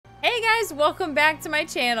Hey guys, welcome back to my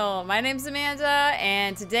channel. My name's Amanda,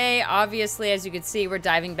 and today, obviously, as you can see, we're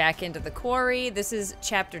diving back into the Quarry. This is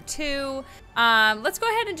chapter 2. Let's go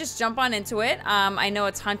ahead and just jump on into it. I know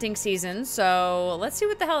it's hunting season, so let's see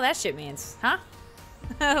what the hell that shit means, huh?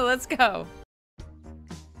 Let's go.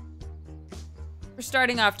 We're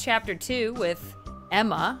starting off chapter 2 with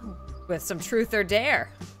Emma with some truth or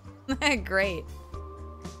dare. Great.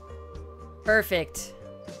 Perfect.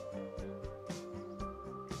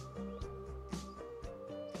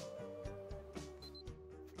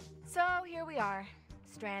 So here we are,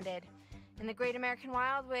 stranded in the great American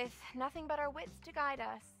wild with nothing but our wits to guide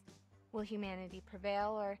us. Will humanity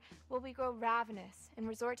prevail, or will we grow ravenous and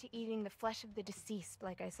resort to eating the flesh of the deceased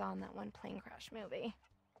like I saw in that one plane crash movie?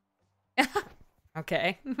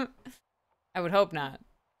 Okay. I would hope not.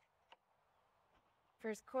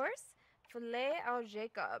 First course, filet au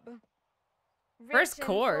Jacob. First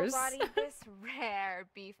course? This rare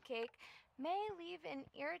beefcake may leave an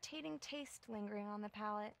irritating taste lingering on the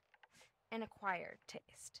palate. An acquired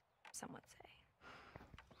taste, some would say.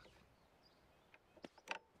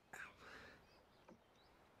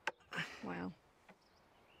 Wow.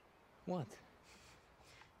 What?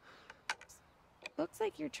 Looks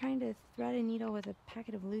like you're trying to thread a needle with a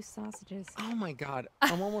packet of loose sausages. Oh my god,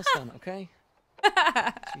 I'm almost done, okay?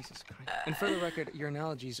 Jesus Christ. And for the record, your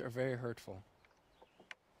analogies are very hurtful.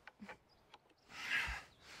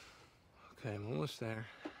 Okay, I'm almost there.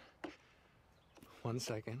 1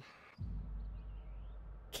 second.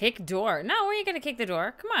 Kick door. No, where are you gonna kick the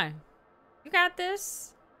door? Come on. You got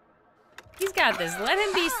this. He's got this. Let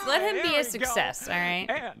him be a success, all right?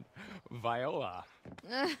 And Viola.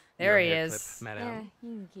 There he is. Yeah,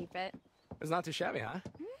 you can keep it. It's not too shabby, huh?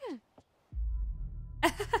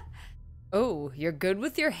 Oh, you're good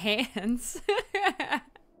with your hands. I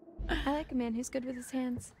like a man who's good with his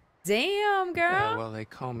hands. Damn, girl. Yeah, well, they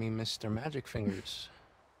call me Mr. Magic Fingers.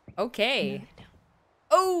 Okay. No, they don't.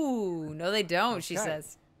 Oh, no they don't, she Okay.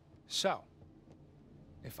 says. So,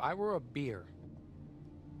 if I were a beer,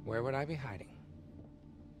 where would I be hiding?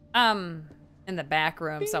 In the back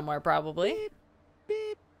room somewhere, probably. Beep,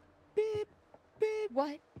 beep, beep, beep.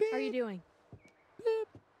 What are you doing? What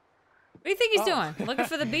do you think he's doing? Looking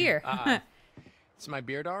for the beer. It's my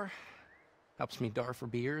beer dar. Helps me dar for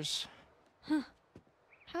beers.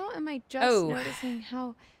 How am I just noticing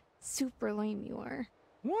how super lame you are?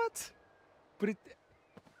 What? But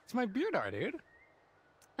it's my beer dar, dude.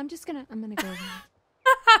 I'm gonna go there.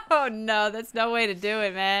 Oh no, that's no way to do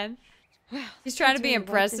it, man. He's trying to be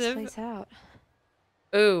impressive. This place out.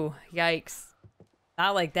 Ooh, yikes.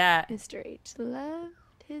 Not like that. Mr. H loved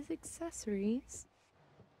his accessories.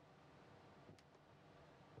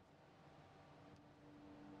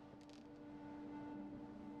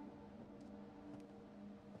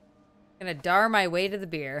 Gonna dar my way to the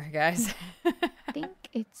beer, guys. I think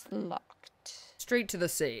it's locked. Straight to the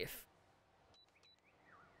safe.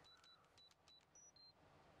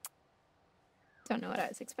 Don't know what I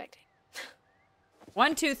was expecting.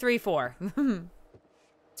 1, 2, 3, 4.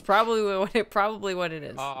 It's probably what it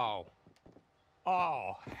is. Oh,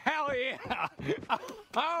 hell yeah!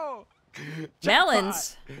 Oh,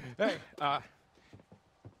 Melons. hey,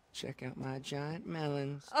 check out my giant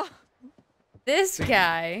melons. Oh, This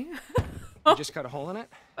guy. You just cut a hole in it.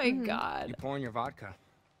 Oh my God. You pour in your vodka.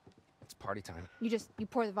 It's party time. you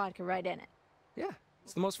pour the vodka right in it. Yeah,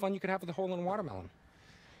 it's the most fun you could have with a hole in a watermelon.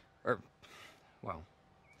 Or, well,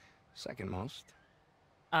 second most.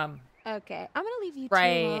 Okay, I'm gonna leave you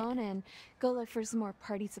Right. two alone and go look for some more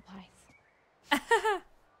party supplies.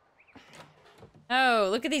 Oh,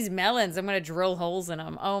 look at these melons. I'm gonna drill holes in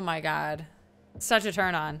them. Oh my God. Such a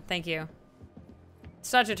turn on. Thank you.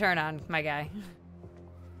 Such a turn on, my guy.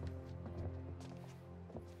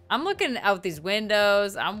 I'm looking out these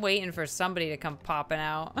windows. I'm waiting for somebody to come popping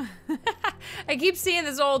out. I keep seeing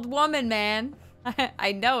this old woman, man.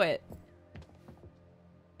 I know it.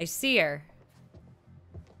 I see her.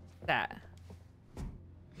 That.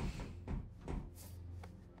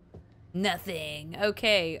 Nothing.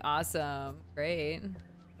 Okay, awesome. Great.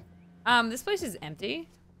 This place is empty.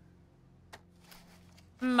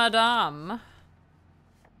 Madame.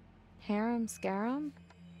 Harem scarum?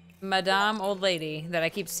 Madame old lady that I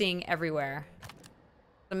keep seeing everywhere.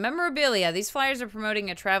 The memorabilia. These flyers are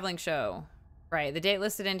promoting a traveling show. Right, the date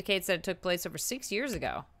listed indicates that it took place over 6 years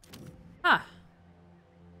ago. Huh.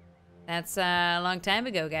 That's a long time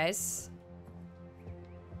ago, guys.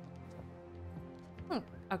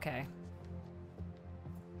 Okay.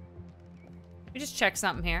 We just check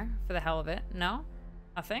something here for the hell of it. No?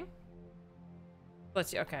 Nothing? Let's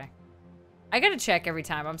see. Okay. I gotta check every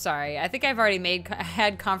time. I'm sorry. I think I've already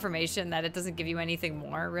had confirmation that it doesn't give you anything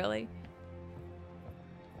more, really.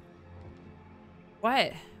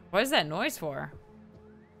 What? What is that noise for?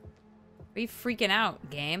 Are you freaking out,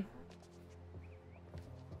 game?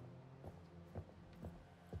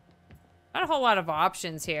 Not a whole lot of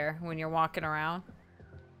options here when you're walking around.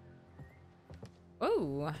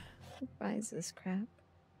 Ooh. Who buys this crap?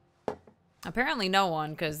 Apparently no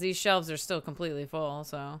one, because these shelves are still completely full,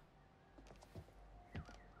 so.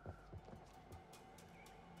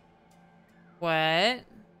 What?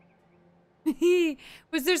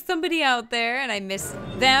 Was there somebody out there and I missed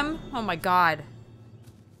them? Oh my god.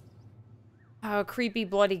 Oh, creepy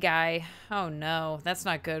bloody guy. Oh no, that's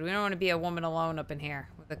not good. We don't want to be a woman alone up in here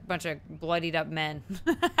with a bunch of bloodied up men.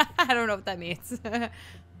 I don't know what that means.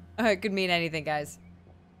 It could mean anything, guys.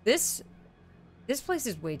 This place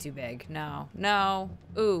is way too big. No. No.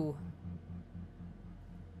 Ooh.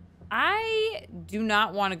 I do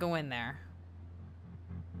not want to go in there.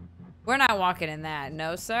 We're not walking in that.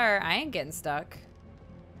 No, sir. I ain't getting stuck.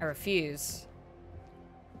 I refuse.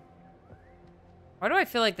 Why do I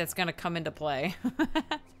feel like that's gonna come into play?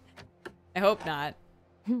 I hope not.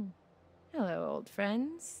 Hello, old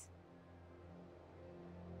friends.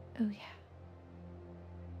 Oh, yeah.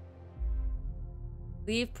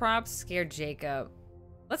 Leave props, scare Jacob.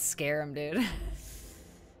 Let's scare him, dude.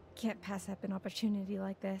 Can't pass up an opportunity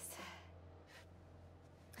like this.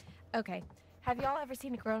 Okay, have y'all ever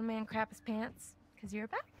seen a grown man crap his pants? Because you're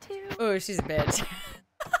about to. Oh, she's a bitch.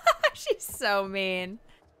 She's so mean.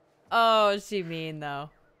 Oh, she mean, though.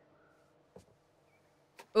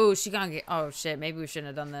 Oh, she gonna get... Oh, shit. Maybe we shouldn't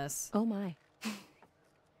have done this. Oh, my.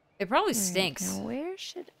 It probably All right, stinks. now where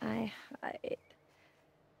should I hide?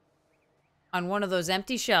 On one of those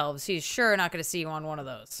empty shelves. He's sure not gonna see you on one of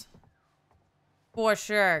those. For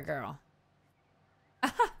sure, girl.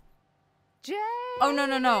 Oh, no,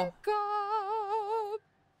 no, no.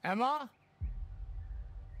 Emma?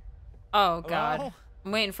 Oh, God. Hello?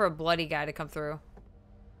 I'm waiting for a bloody guy to come through.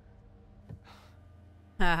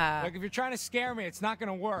 Haha. Look, if you're trying to scare me, it's not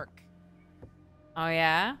gonna work. Oh,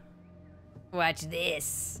 yeah? Watch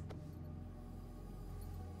this.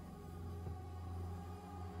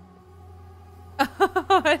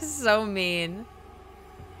 Oh, it's so mean.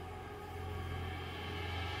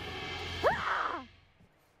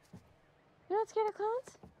 You're not scared of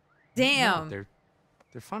clowns? Damn. No,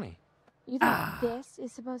 they're funny. You think this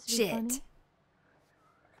is supposed to be Shit. funny?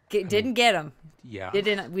 Didn't get him. Yeah.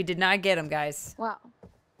 We did not get him, guys. Wow.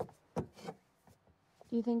 Do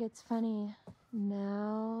you think it's funny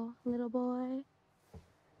now, little boy?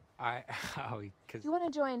 Because You want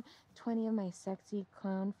to join 20 of my sexy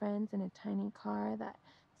clown friends in a tiny car that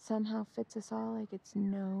somehow fits us all like it's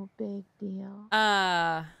no big deal?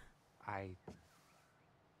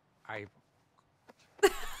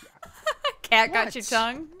 Cat got What? your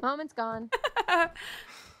tongue? Moment's gone.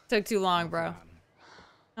 Took too long, bro.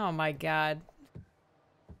 Oh my god.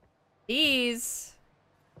 Ease.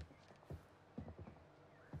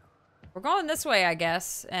 We're going this way, I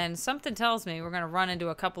guess. And something tells me we're gonna run into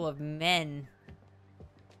a couple of men.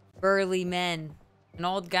 Burly men. An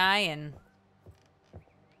old guy and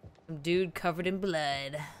some dude covered in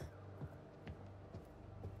blood.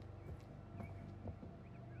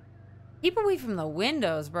 Keep away from the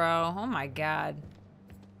windows, bro. Oh my god.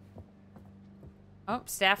 Oh,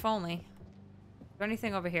 staff only. Is there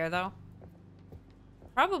anything over here, though?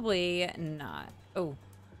 Probably not. Ooh.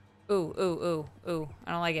 Ooh, ooh, ooh, ooh.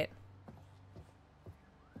 I don't like it.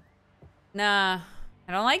 Nah.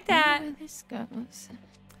 I don't like that. Where this goes.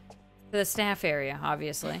 The staff area,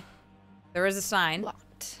 obviously. There is a sign.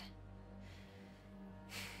 Locked.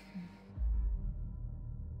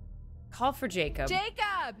 Call for Jacob.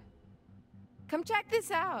 Jacob! Come check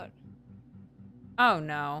this out. Oh,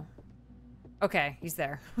 no. Okay, he's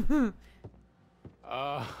there.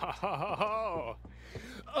 Oh,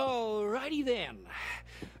 alrighty then.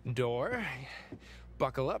 Door,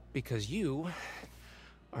 buckle up because you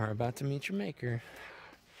are about to meet your maker.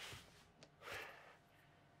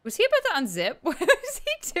 Was he about to unzip? What was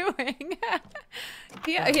he doing?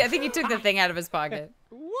 Yeah, I think he took the thing out of his pocket.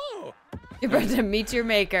 Whoa! You're about to meet your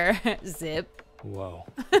maker. Zip. Whoa.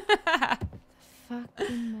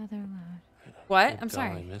 Fucking mother load. What? I'm Good sorry.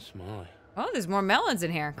 golly, Miss Molly. Oh, there's more melons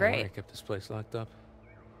in here. I wonder I Great. kept this place locked up.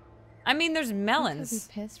 I mean, there's Could be melons.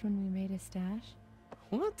 pissed when we made a stash.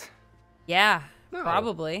 What? Yeah, No.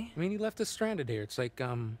 probably. I mean, he left us stranded here. It's like,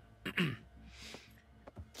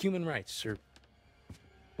 human rights or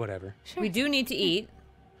whatever. We do need to eat.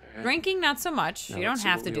 Drinking, not so much. Now, You don't let's see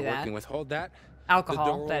have what to we do were that. Working with. Hold that. The door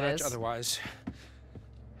Alcohol, will that latch is. Otherwise.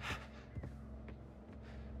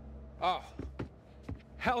 Oh,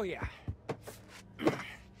 hell yeah.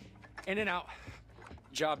 In and out.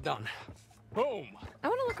 Job done. Boom. I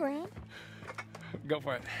want to look around. Go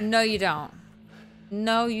for it. No, you don't.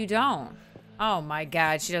 No, you don't. Oh my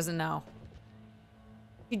God, she doesn't know.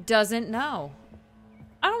 She doesn't know.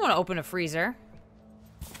 I don't want to open a freezer.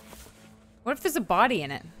 What if there's a body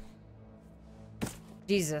in it?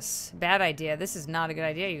 Jesus, bad idea. This is not a good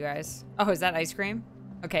idea, you guys. Oh, is that ice cream?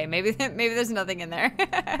 Okay, maybe there's nothing in there.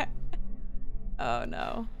 Oh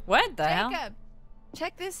no. What the hell? Jacob,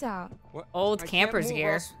 check this out. What? Old I camper's can't move,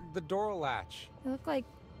 gear. else the door will latch. They look like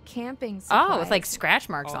camping supplies. Oh, with like scratch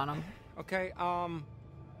marks Oh. on them. Okay,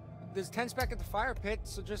 there's tents back at the fire pit,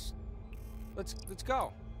 so just let's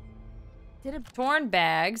go. Did a Torn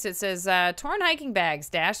bags. It says torn hiking bags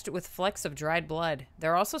dashed with flecks of dried blood.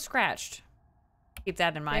 They're also scratched. Keep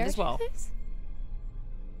that in mind bear as well. do this?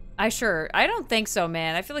 I don't think so,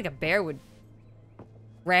 man. I feel like a bear would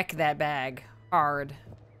wreck that bag hard,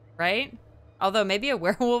 right? Although maybe a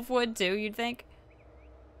werewolf would too, you'd think?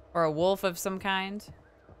 Or a wolf of some kind.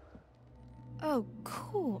 Oh,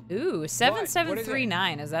 cool. Ooh,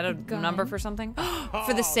 7739. Is that a Gun. number for something?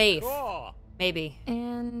 For the safe. Cool. Maybe.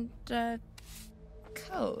 And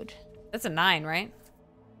code. That's a 9, right?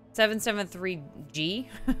 773G?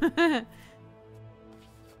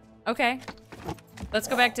 Okay. Let's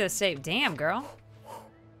go back to the safe. Damn, girl.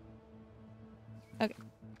 Okay.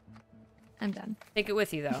 I'm done. Take it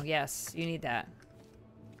with you, though. Yes, you need that.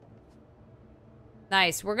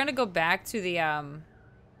 Nice. We're gonna go back to the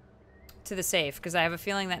safe, because I have a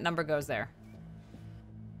feeling that number goes there.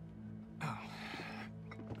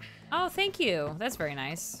 Oh, thank you. That's very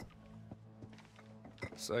nice.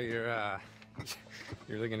 So you're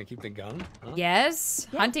really gonna keep the gun? Huh? Yes.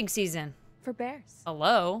 Yeah. Hunting season. For bears.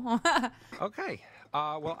 Hello. Okay.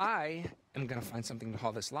 Well, I am gonna find something to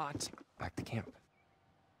haul this lot back to camp.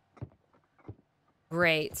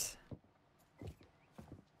 Great.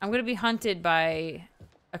 I'm gonna be hunted by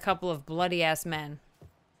a couple of bloody-ass men.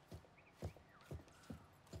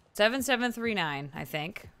 7739, I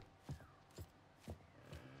think.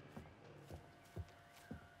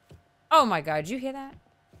 Oh my God, you hear that?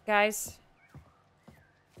 Guys?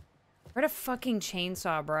 Where'd a fucking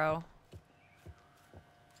chainsaw, bro?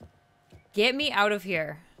 Get me out of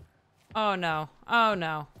here. Oh no. Oh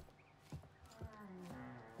no.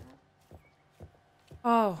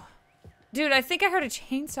 Oh. Dude, I think I heard a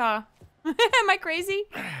chainsaw. Am I crazy?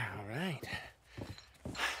 All right.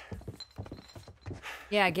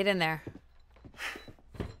 Yeah, get in there.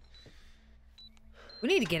 We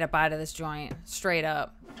need to get up out of this joint. Straight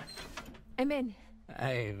up. I'm in.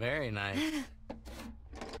 Hey, very nice.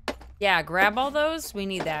 Yeah, grab all those. We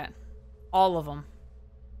need that. All of them.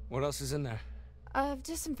 What else is in there?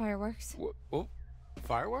 Just some fireworks. Oh,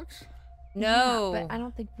 fireworks? No. Yeah, but I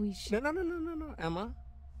don't think we should. No, Emma.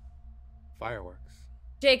 Fireworks.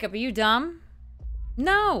 Jacob, are you dumb?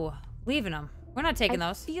 No. Leaving them. We're not taking I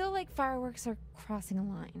those. feel like fireworks are crossing a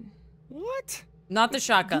line. What? Not the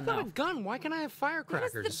shotgun, You got though. a gun. Why can't I have Because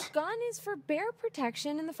firecrackers? the gun is for bear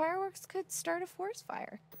protection and the fireworks could start a forest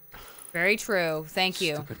fire. Very true. Thank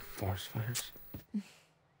you. Stupid forest fires.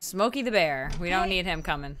 Smokey the Bear. We don't Hey, need him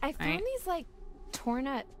coming. I found right? these like torn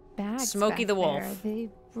up bags. Smokey back the Wolf. there. They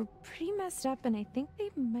were pretty messed up and I think they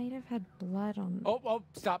might have had blood on them. Oh,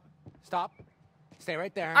 stop. Stay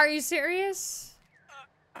right there. Are you serious?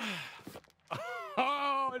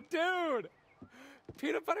 Oh, dude.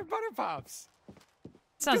 Peanut butter pops.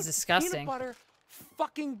 Sounds Dude, disgusting. Peanut butter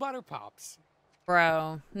fucking butter pops.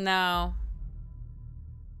 Bro, no.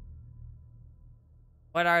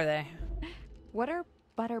 What are they? What are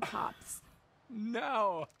butter pops?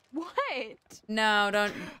 No. What? No,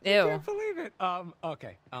 don't. I Ew. can't believe it.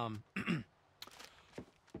 Okay.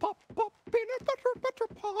 Pop, peanut butter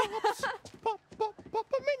pops. pop,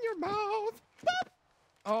 them in your mouth. Pop.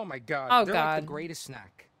 Oh my God. Oh, They're like God. the greatest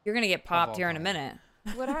snack. You're gonna get popped all here in a time. minute.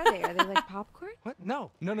 What are they? Are they like popcorn? What?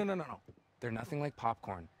 No. They're nothing like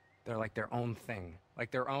popcorn. They're like their own thing,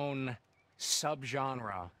 like their own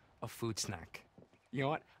subgenre of food snack. You know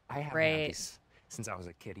what? I haven't Great. had these since I was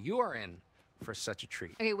a kid. You are in for such a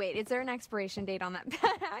treat. Okay, wait. Is there an expiration date on that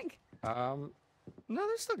bag? No,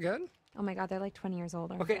 they're still good. Oh my God, they're like 20 years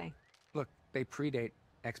old, aren't Okay. they? Look, they predate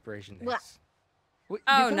expiration dates. Blah. What,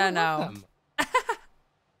 Oh, you're gonna no, love no. them.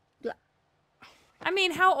 I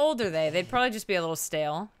mean, how old are they? They'd probably just be a little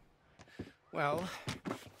stale. Well,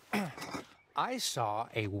 I saw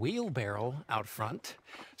a wheelbarrow out front,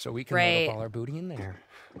 so we can load Great. up all our booty in there.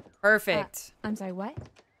 Perfect. I'm sorry, what?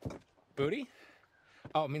 Booty?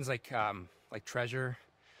 Oh, it means like treasure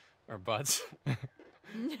or butts.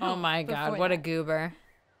 Oh my God, before what a that. goober.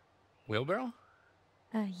 Wheelbarrow?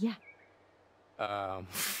 Yeah.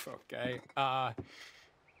 Okay.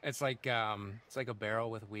 It's like a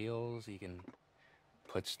barrel with wheels. You can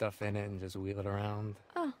put stuff in it and just wheel it around.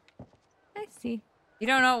 Oh, I see. You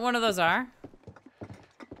don't know what one of those are?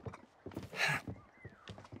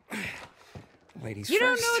 Ladies You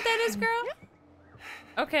don't first. know what that is, girl?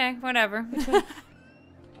 Okay, whatever.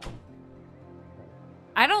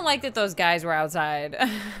 I don't like that those guys were outside.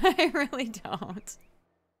 I really don't.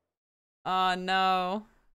 Oh, no.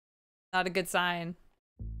 Not a good sign.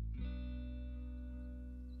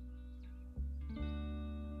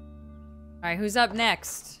 All right, who's up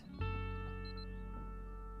next?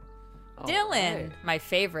 All Dylan, right. my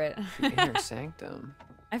favorite. The inner sanctum.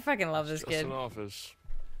 I fucking love this Just kid. an office.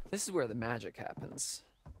 This is where the magic happens.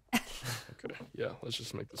 Okay, yeah, let's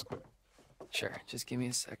just make this quick. Sure, just give me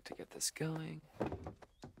a sec to get this going.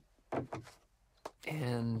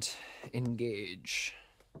 And engage.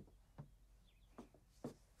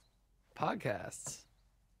 Podcasts.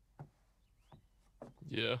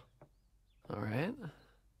 Yeah. All right.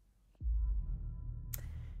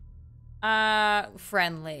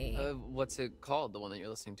 Friendly. What's it called, the one that you're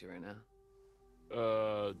listening to right now?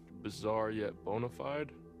 Bizarre yet bona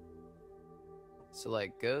fide. So,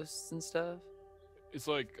 like, ghosts and stuff? It's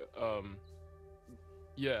like,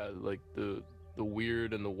 yeah, like the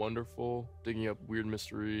weird and the wonderful, digging up weird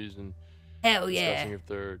mysteries and Hell discussing yeah. if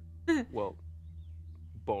they're, well,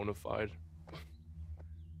 bona fide.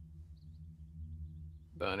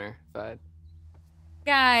 Boner. Fide.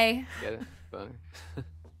 Guy. Get it? Boner.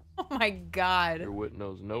 Oh my god. Your wit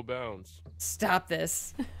knows no bounds. Stop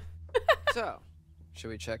this. So, should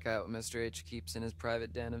we check out what Mr. H keeps in his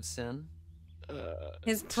private den of sin?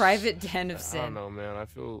 His private den of I don't sin. know, man. I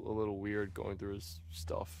feel a little weird going through his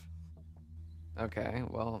stuff. Okay,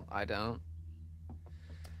 well, I don't.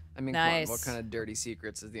 I mean, come on, Nice. what kind of dirty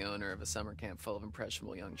secrets is the owner of a summer camp full of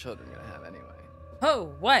impressionable young children gonna have anyway?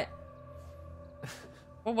 Oh, what?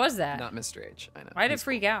 What was that? Not Mr. H, I know. Why did it He's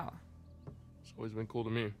freak cool. out? It's always been cool to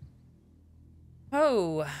me.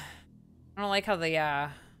 Oh. I don't like how the,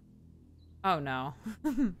 oh no.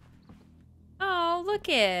 Oh, look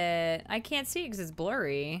it. I can't see it because it's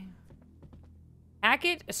blurry.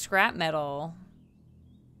 Hackett, scrap metal.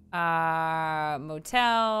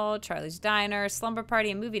 Motel, Charlie's Diner, slumber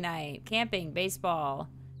party and movie night, camping, baseball.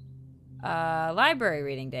 Library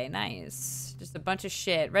reading day, nice. Just a bunch of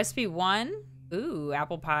shit. Recipe 1. Ooh,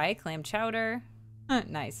 apple pie, clam chowder.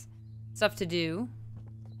 Nice. Stuff to do.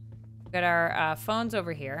 We got our phones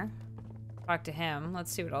over here. Talk to him.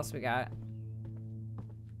 Let's see what else we got.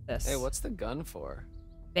 This. Hey, what's the gun for?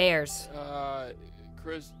 Bears.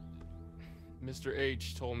 Chris, Mr.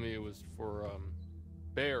 H told me it was for,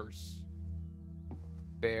 bears.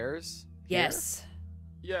 Bears? Yes.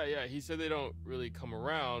 Yeah, yeah, he said they don't really come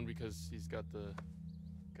around because he's got the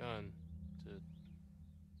gun to...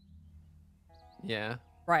 Yeah.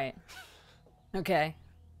 Right. Okay.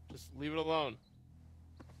 Just leave it alone.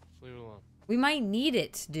 Just leave it alone. We might need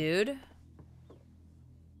it, dude.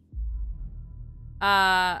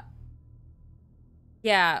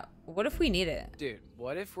 Yeah, what if we need it? Dude,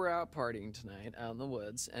 what if we're out partying tonight out in the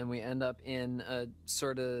woods and we end up in a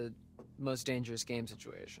sort of most dangerous game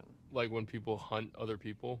situation? Like when people hunt other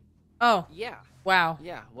people. Oh, Yeah. wow.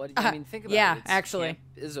 Yeah. What I mean, think about yeah, it. It's actually. camp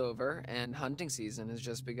is over and hunting season has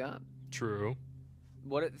just begun. True.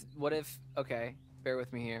 What if okay, bear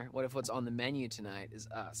with me here. What if what's on the menu tonight is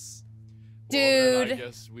us? Well, then I Dude.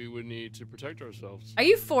 guess we would need to protect ourselves. Are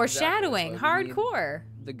you foreshadowing? Exactly, so we need- Hardcore.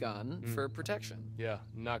 The gun for protection. Yeah,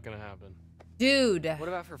 not gonna happen. Dude. What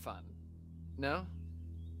about for fun? No?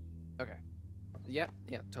 Okay. Yeah,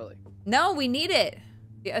 totally. No, we need it.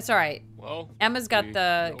 Yeah, it's all right. Well, Emma's got we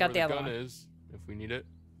the know got where the other gun one. is if we need it.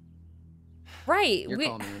 Right. Your we,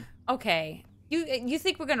 call, man. Okay. You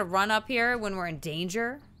think we're gonna run up here when we're in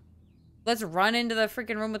danger? Let's run into the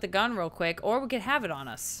freaking room with the gun real quick, or we could have it on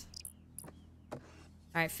us.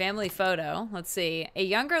 All right, family photo. Let's see. A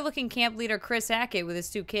younger-looking camp leader, Chris Hackett, with his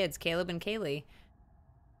 2 kids, Caleb and Kaylee.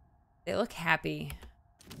 They look happy.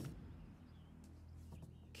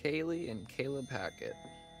 Kaylee and Caleb Hackett.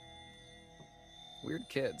 Weird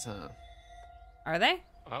kids, huh? Are they?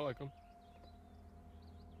 I like them.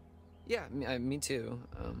 Yeah, me too.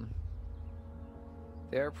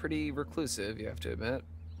 They are pretty reclusive, you have to admit.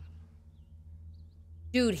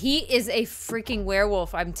 Dude, he is a freaking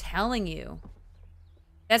werewolf, I'm telling you.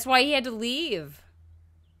 That's why he had to leave.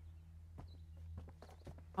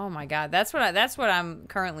 Oh my god, that's what I'm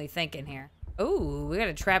currently thinking here. Ooh, we got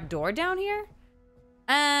a trap door down here?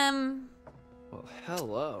 Well,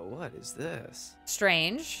 hello, what is this?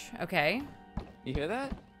 Strange. Okay. You hear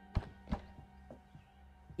that?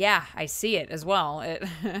 Yeah, I see it as well.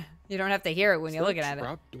 It You don't have to hear it when you're looking at it.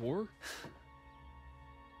 Trap door?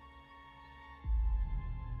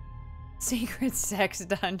 Secret sex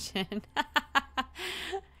dungeon.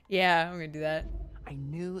 Yeah, I'm gonna do that. I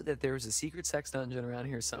knew that there was a secret sex dungeon around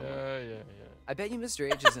here somewhere. Yeah. I bet you Mr.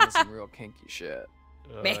 H is into some real kinky shit.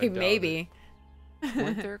 I doubt Maybe.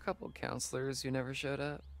 Weren't there a couple counselors who never showed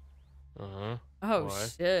up? it. Uh-huh. Oh Why?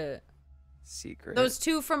 shit. Secret Those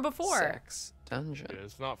two from before. sex dungeon. Yeah,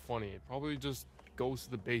 it's not funny. It probably just goes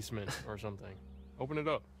to the basement or something. Open it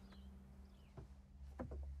up.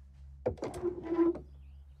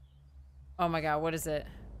 Oh my god, what is it?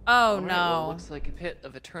 Oh All right, no. well, it looks like a pit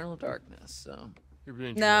of eternal darkness, so... You're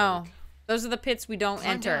being No. dramatic. Those are the pits we don't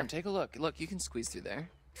Climb enter. down, take a look. Look, you can squeeze through there.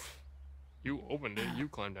 You opened it. You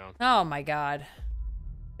climbed down. Oh my god.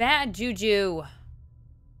 Bad juju.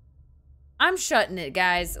 I'm shutting it,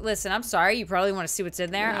 guys. Listen, I'm sorry. You probably want to see what's in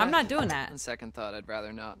there. I'm not doing that. On second thought, I'd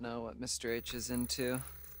rather not know what Mr. H is into.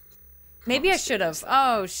 Maybe I Honestly, should have. is that-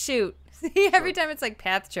 Oh, shoot. See, every time it's like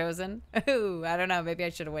path chosen. Ooh, I don't know. Maybe I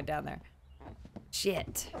should have went down there.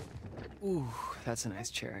 Shit. Ooh, that's a nice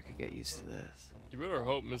chair. I could get used to this. You better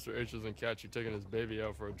hope Mr. H doesn't catch you taking his baby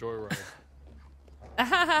out for a joyride.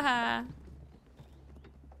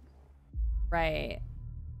 Right.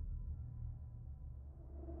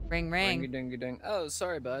 Ring, ring. Ring-a-ding-a-ding. Oh,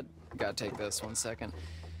 sorry, bud. Gotta take this 1 second.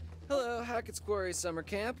 Hello, Hackett's Quarry Summer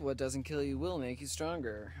Camp. What doesn't kill you will make you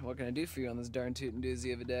stronger. What can I do for you on this darn tootin'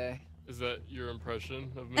 doozy of a day? Is that your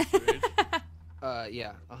impression of Mr. H?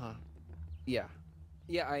 Yeah, uh-huh. Yeah.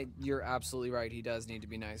 Yeah, you're absolutely right. He does need to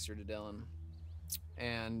be nicer to Dylan.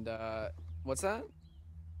 And, what's that?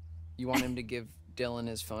 You want him to give Dylan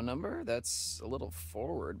his phone number? That's a little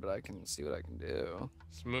forward, but I can see what I can do.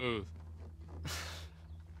 Smooth.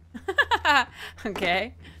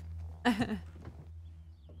 Okay.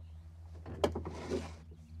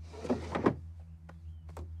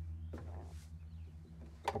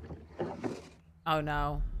 Oh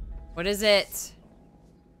no. What is it?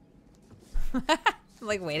 I'm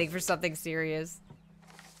like waiting for something serious.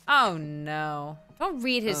 Oh no. Don't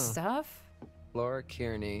read his stuff. Laura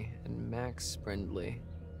Kearney and Max Brindley.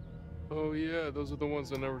 Oh yeah, those are the ones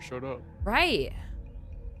that never showed up. Right.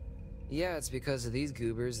 Yeah, it's because of these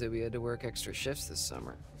goobers that we had to work extra shifts this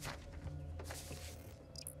summer.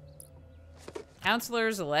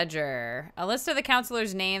 Counselor's ledger. A list of the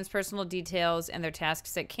counselors' names, personal details, and their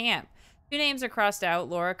tasks at camp. 2 names are crossed out,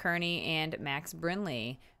 Laura Kearney and Max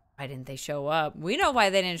Brindley. Why didn't they show up? We know why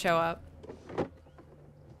they didn't show up.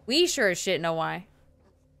 We sure as shit know why.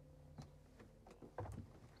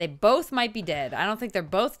 They both might be dead. I don't think they're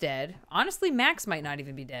both dead. Honestly, Max might not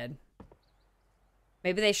even be dead.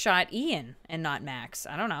 Maybe they shot Ian and not Max.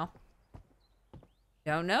 I don't know.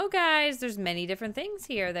 Don't know, guys. There's many different things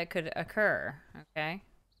here that could occur. Okay.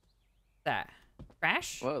 What's that?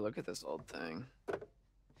 Crash? Whoa, look at this old thing.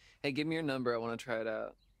 Hey, give me your number. I want to try it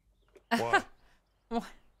out. Why? What?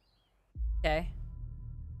 Okay.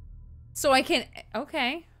 So I can...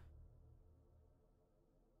 Okay.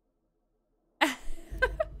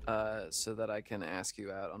 So that I can ask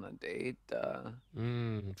you out on a date.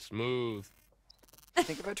 Smooth. I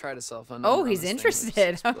think if I tried a cell phone number Oh, on he's this thing, it would just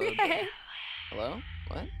interested. explode. Okay. Hello?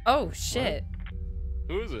 What? Oh, shit.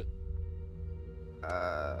 Who is it?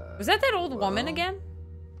 Was that old hello? woman again?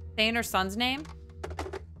 Saying her son's name?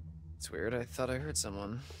 It's weird. I thought I heard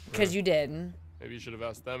someone. Because you did. Maybe you should have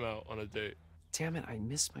asked them out on a date. Damn it, I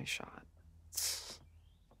missed my shot.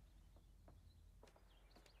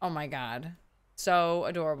 Oh my god. So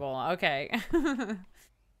adorable. Okay.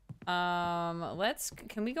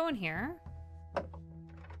 Can we go in here?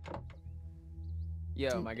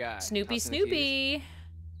 Yo, my guy. Snoopy, tossing the keys?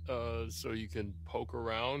 Snoopy. So you can poke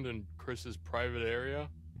around in Chris's private area?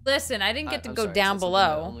 Listen, I didn't get to I'm go sorry, is down that something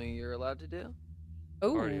that below. Only you're allowed to do?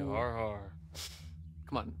 Hardy Ooh. har har.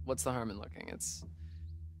 Come on, what's the harm in looking?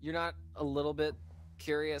 You're not a little bit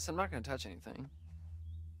curious? I'm not gonna touch anything.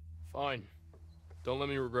 Fine. Don't let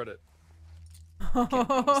me regret it. Can't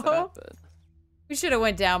promise that, but We should have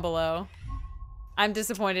went down below. I'm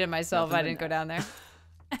disappointed in myself. Nothing I in didn't go that. down there.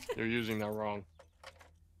 You're using that wrong.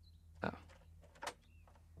 Oh.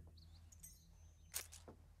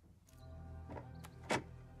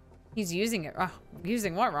 He's using it. Oh,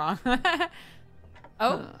 using what wrong? Oh,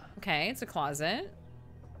 Huh. okay. It's a closet.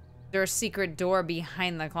 There's a secret door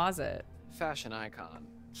behind the closet. Fashion icon.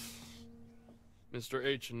 Mr.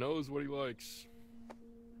 H knows what he likes.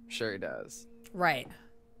 Sure he does. Right.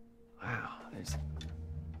 Wow, there's...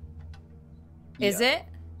 Is Yo. it?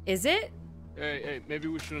 Is it? Hey, maybe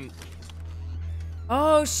we shouldn't...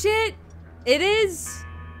 Oh, shit. It is.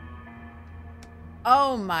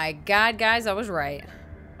 Oh, my God, guys. I was right.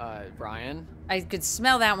 Ryan? I could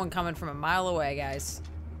smell that one coming from a mile away, guys.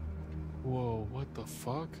 Whoa, what the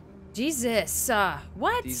fuck? Jesus,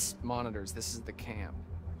 what? These monitors, this is the camp.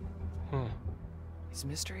 Huh. Is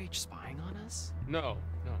Mr. H spying on us? No.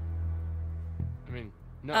 I mean,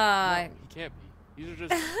 no, Uh, no, he can't be. These are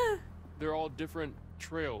just, they're all different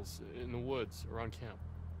trails in the woods around camp.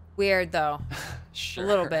 Weird, though. Sure. A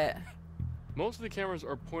little bit. Most of the cameras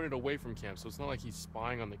are pointed away from camp, so it's not like he's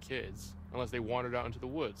spying on the kids, unless they wandered out into the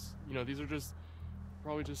woods. You know, these are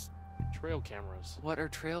probably just trail cameras. What are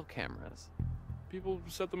trail cameras? People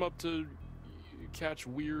set them up to catch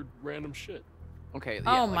weird, random shit. Okay.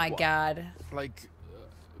 Oh like my what? God. Like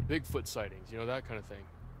Bigfoot sightings, you know, that kind of thing.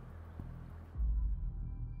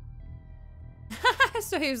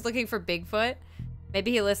 So he was looking for Bigfoot?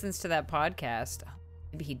 Maybe he listens to that podcast.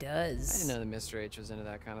 Maybe he I does. didn't know that Mr. H was into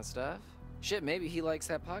that kind of stuff. Shit, maybe he likes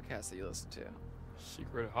that podcast that you listen to.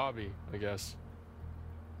 Secret hobby, I guess.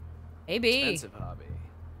 Maybe. Expensive hobby.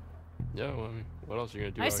 Yeah, well, I mean, what else are you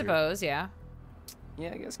gonna do I out here? suppose, yeah.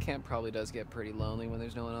 Yeah, I guess camp probably does get pretty lonely when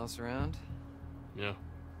there's no one else around. Yeah.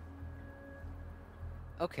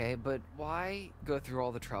 Okay, but why go through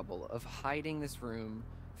all the trouble of hiding this room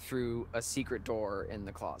through a secret door in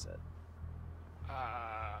the closet?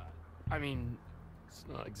 I mean, it's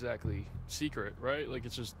not exactly secret, right? Like,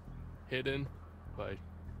 it's just hidden by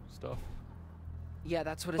stuff. Yeah,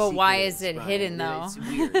 that's what a But secret why is it Ryan. hidden, though? It's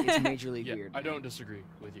weird. It's majorly Yeah, weird. I don't disagree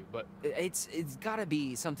with you, but It's gotta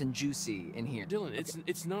be something juicy in here. Dylan,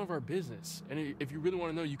 it's none of our business. And if you really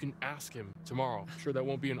want to know, you can ask him tomorrow. I'm sure that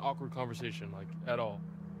won't be an awkward conversation, like, at all.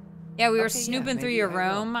 Yeah, we were Okay, yeah, snooping through maybe your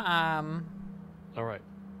I will. room. All right.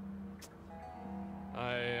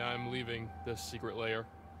 I'm leaving this secret lair.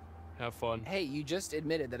 Have fun. Hey, you just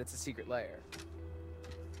admitted that it's a secret lair.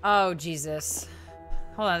 Oh, Jesus.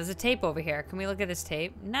 Hold on, there's a tape over here. Can we look at this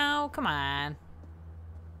tape? No, come on.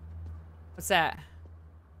 What's that?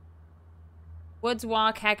 Woods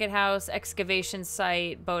Walk, Hackett House, excavation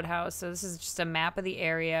site, boathouse. So this is just a map of the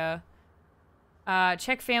area.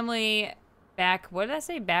 Check family back. What did I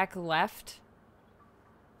say? Back left?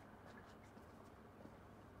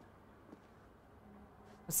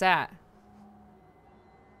 What's that?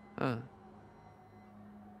 Huh.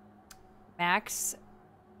 Max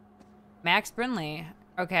Brinley.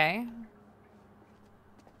 Okay.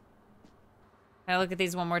 Can I look at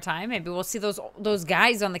these one more time? Maybe we'll see those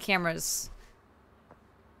guys on the cameras.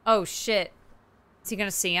 Oh shit. Is he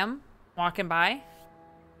gonna see him walking by?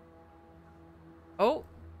 Oh.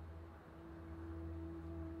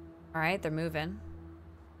 Alright, they're moving.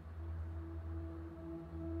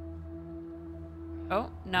 Oh,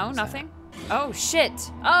 no, What was nothing. Oh shit.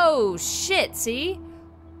 Oh shit, see?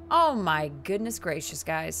 Oh my goodness gracious,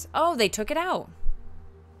 guys. Oh, they took it out.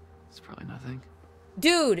 It's probably nothing.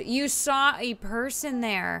 Dude, you saw a person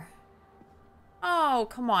there. Oh,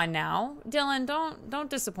 come on now. Dylan, don't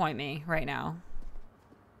disappoint me right now.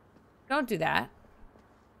 Don't do that.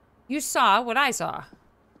 You saw what I saw,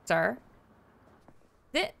 sir.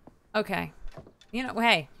 Okay. You know,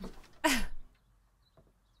 hey.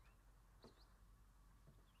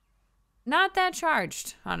 Not that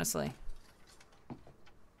charged, honestly.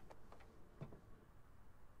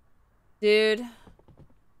 Dude.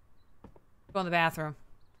 Go in the bathroom.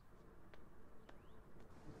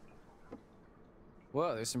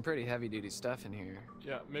 Whoa, there's some pretty heavy-duty stuff in here.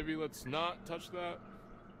 Yeah, maybe let's not touch that.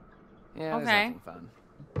 Yeah, there's Okay. nothing fun.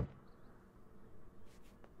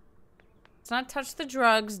 Let's not touch the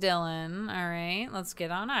drugs, Dylan. All right, let's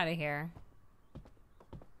get on out of here.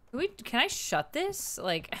 Can I shut this?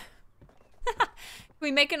 Like, can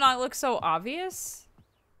we make it not look so obvious?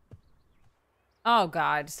 Oh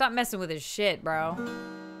God, stop messing with his shit, bro.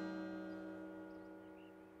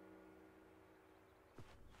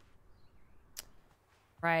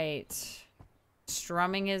 Right.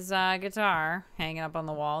 Strumming his guitar, hanging up on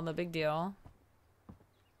the wall, no big deal.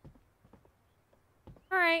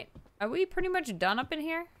 All right. Are we pretty much done up in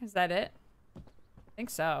here? Is that it? I think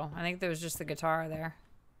so. I think there was just the guitar there.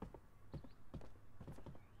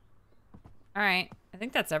 All right. I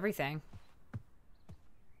think that's everything.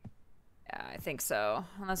 Yeah, I think so.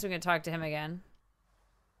 Unless we're going to talk to him again.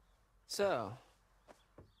 So,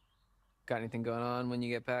 got anything going on when you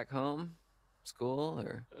get back home? School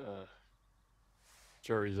or?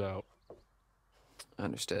 Jury's out.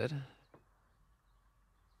 Understood.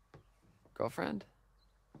 Girlfriend?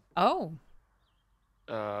 Oh.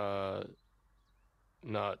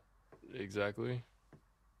 Not exactly.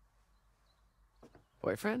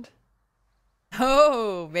 Boyfriend?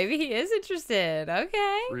 Oh, maybe he is interested.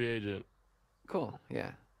 Okay. Free agent. Cool,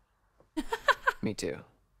 yeah. Me too.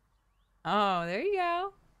 Oh, there you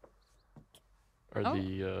go. Are Oh.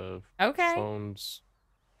 the Okay. phones?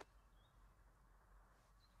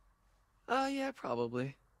 Yeah,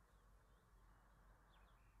 probably.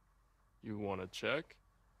 You want to check?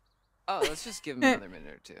 Oh, let's just give him another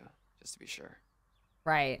minute or two, just to be sure.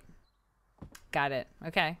 Right. Got it.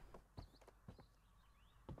 Okay.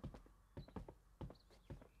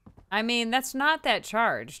 I mean, that's not that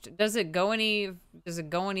charged. Does it go any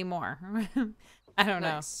more? I don't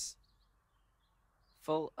know. Nice.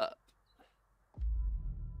 Full up.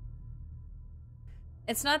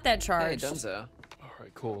 It's not that Hey, charged. Dunzo. All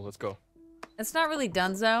right, cool. Let's go. It's not really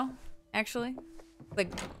donezo, actually.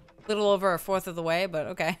 Like, a little over a fourth of the way, but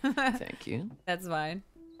okay. Thank you. That's fine.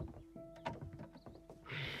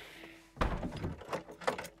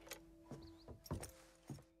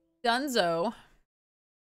 Dunzo.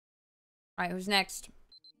 All right, who's next?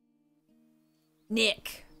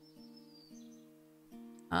 Nick.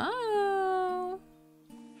 Oh.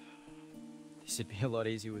 This would be a lot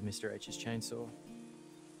easier with Mr. H's chainsaw.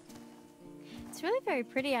 It's really very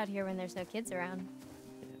pretty out here when there's no kids around.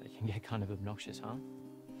 Yeah, they can get kind of obnoxious, huh?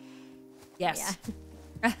 Yes.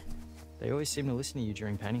 Yeah. They always seem to listen to you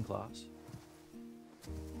during painting class.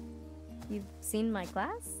 You've seen my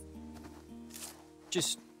class?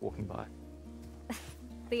 Just walking by.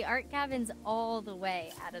 The art cabin's all the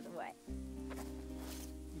way out of the way.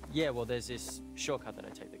 Yeah, well, there's this shortcut that I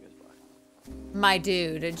take that goes by. My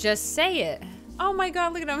dude, just say it. Oh my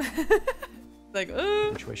god, look at him. Like,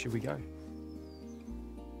 ooh. Which way should we go?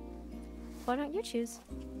 Why don't you choose?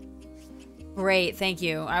 Great, thank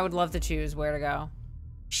you. I would love to choose where to go.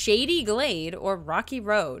 Shady Glade or Rocky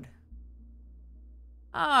Road?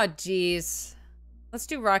 Oh, jeez. Let's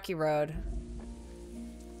do Rocky Road.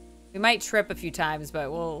 We might trip a few times,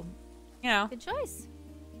 but we'll, you know. Good choice.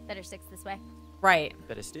 Better sticks this way. Right.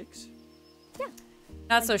 Better sticks? Yeah.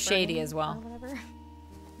 Not so Like shady burning as well. or whatever.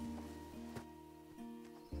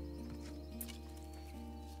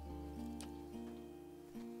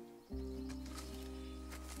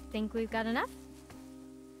 Think we've got enough?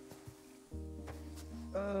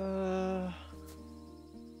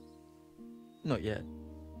 Not yet.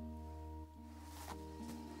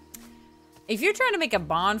 If you're trying to make a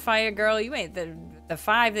bonfire, girl, you ain't the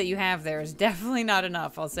 5 that you have there is definitely not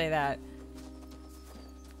enough. I'll say that.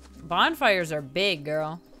 Bonfires are big,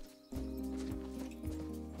 girl.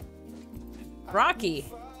 Rocky.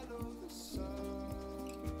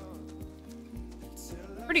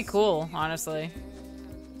 Pretty cool, honestly.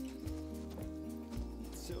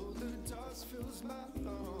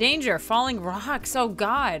 Danger, falling rocks. Oh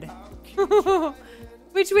god.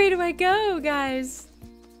 Which way do I go, guys?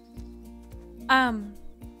 I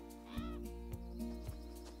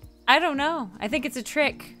don't know. I think it's a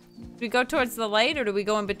trick. Do we go towards the light or do we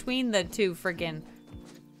go in between the two friggin'...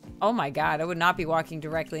 Oh my god, I would not be walking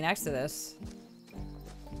directly next to this.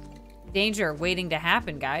 Danger waiting to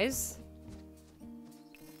happen, guys.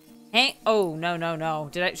 Hang... Oh, no, no, no.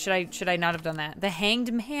 Should I not have done that? The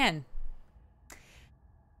Hanged Man.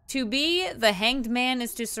 To be the hanged man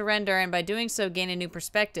is to surrender, and by doing so, gain a new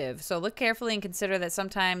perspective. So look carefully and consider that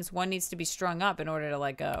sometimes one needs to be strung up in order to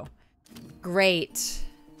let go. Great.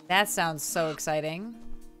 That sounds so exciting.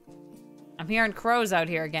 I'm hearing crows out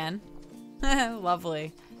here again.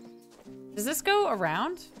 Lovely. Does this go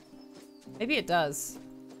around? Maybe it does.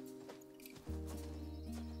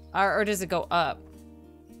 Or does it go up?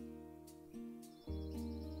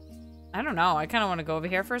 I don't know. I kind of want to go over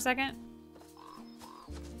here for a second.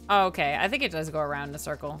 Oh, okay. I think it does go around in a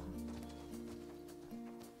circle.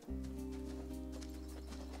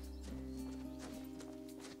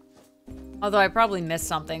 Although I probably missed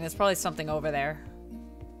something. There's probably something over there.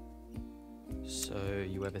 So,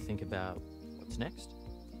 you ever think about what's next?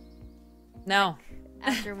 No.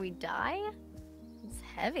 After we die? It's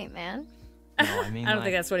heavy, man. No, I mean, I don't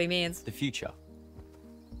think that's what he means. the future.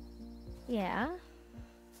 Yeah.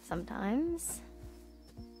 Sometimes.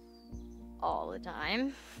 All the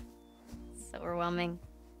time. It's overwhelming.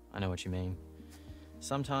 I know what you mean.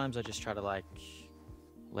 Sometimes I just try to, like,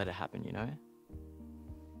 let it happen, you know?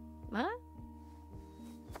 What?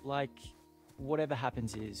 Like, whatever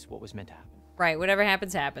happens is what was meant to happen. Right. Whatever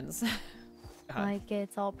happens, happens. Like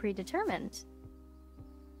it's all predetermined.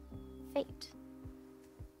 Fate.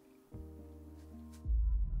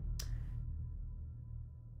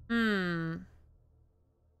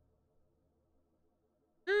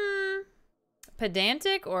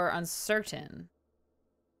 Pedantic or uncertain?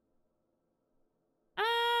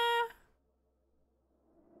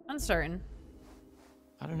 Uncertain.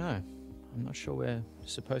 I don't know. I'm not sure we're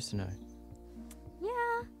supposed to know.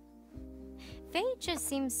 Yeah. Fate just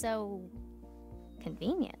seems so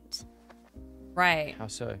convenient. Right. How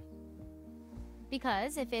so?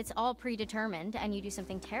 Because if it's all predetermined and you do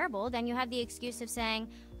something terrible, then you have the excuse of saying,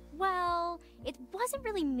 well, it wasn't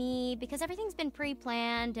really me because everything's been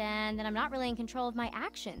pre-planned and then I'm not really in control of my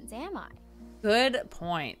actions, am I? Good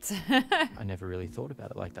point. I never really thought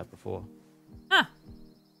about it like that before. Huh.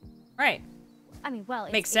 Right. I mean, well,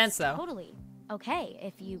 Makes sense, though. Totally okay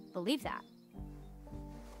if you believe that.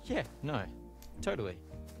 Yeah, no, totally.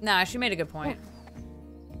 Nah, she made a good point.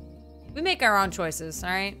 We make our own choices, all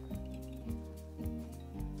right?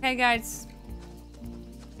 Okay, guys.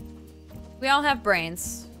 We all have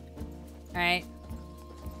brains, all right?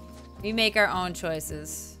 We make our own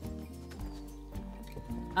choices.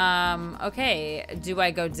 Okay, do I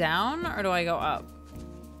go down or do I go up?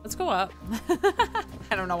 Let's go up.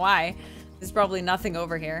 I don't know why. There's probably nothing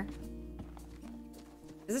over here.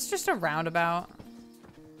 Is this just a roundabout?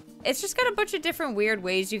 It's just got a bunch of different weird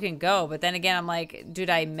ways you can go, but then again, I'm like, did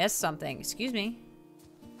I miss something? Excuse me.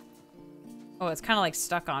 Oh, it's kind of like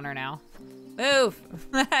stuck on her now. Move!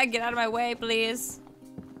 Get out of my way, please.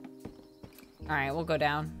 All right, we'll go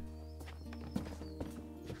down.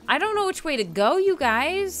 I don't know which way to go, you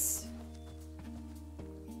guys.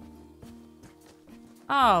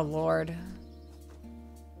 Oh, Lord.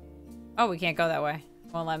 Oh, we can't go that way.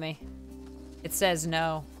 Won't let me. It says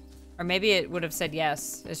no. Or maybe it would have said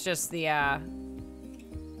yes. It's just the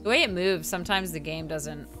way it moves, sometimes the game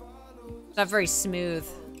doesn't. It's not very smooth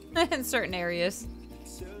in certain areas.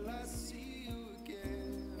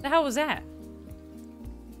 The hell was that?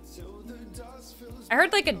 I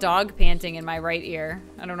heard like a dog panting in my right ear.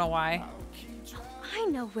 I don't know why. I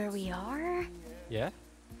know where we are. Yeah?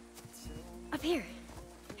 Up here.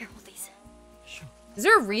 Here, hold these. Sure. Is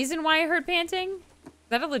there a reason why I heard panting? Is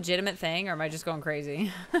that a legitimate thing, or am I just going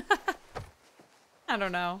crazy? I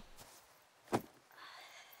don't know.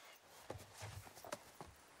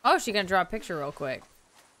 Oh, she gonna draw a picture real quick.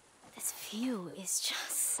 This view is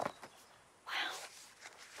just... wow.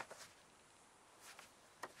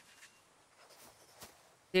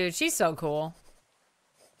 Dude, she's so cool.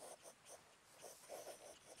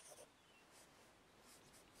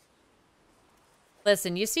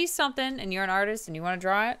 Listen, you see something and you're an artist and you want to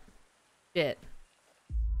draw it? Shit.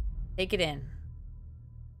 Take it in.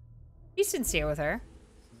 Be sincere with her.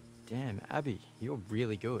 Damn, Abby, you're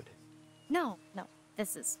really good. No,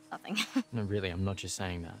 this is nothing. No, really, I'm not just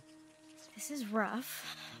saying that. This is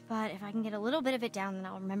rough, but if I can get a little bit of it down, then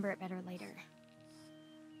I'll remember it better later.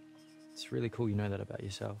 It's really cool you know that about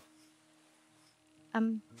yourself.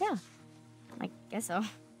 Yeah. I guess so.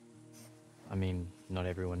 I mean, not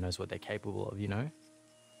everyone knows what they're capable of, you know?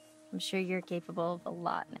 I'm sure you're capable of a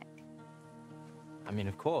lot, Nick. I mean,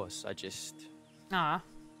 of course, I just Aw.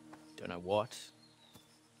 don't know what.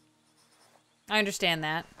 I understand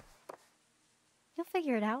that. You'll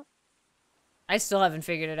figure it out. I still haven't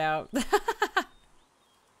figured it out.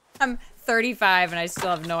 I'm 35 and I still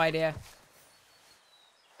have no idea.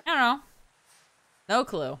 I don't know. No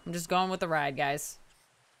clue. I'm just going with the ride, guys.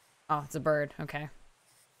 Oh, it's a bird. Okay.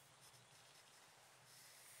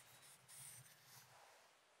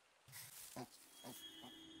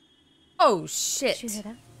 Oh, shit. Did you hear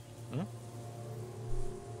that? Huh?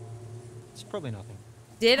 It's probably nothing.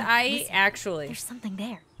 Did I listen. actually? There's something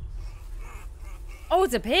there. Oh,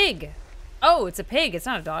 it's a pig. Oh, it's a pig. It's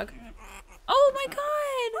not a dog. Oh, my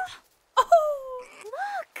God. Oh,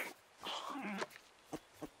 Look!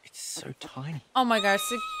 It's so tiny. oh my God.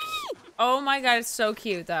 So oh, my God. It's so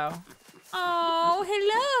cute, though. Oh,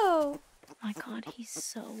 hello. Oh my god, he's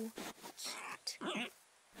so cute.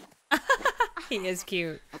 He is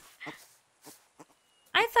cute.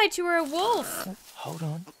 I thought you were a wolf. Hold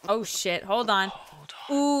on. Oh, shit. Hold on.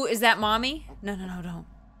 Ooh, is that mommy? No, don't.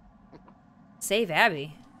 Save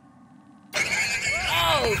Abby.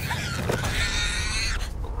 Oh.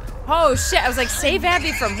 Oh, shit. I was like, save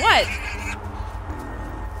Abby from what?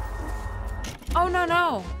 Oh,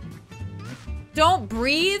 no. Don't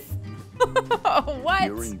breathe? What?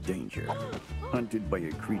 You're in danger. Hunted by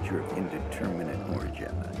a creature of indeterminate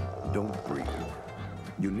origin. Don't breathe.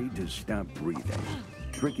 You need to stop breathing.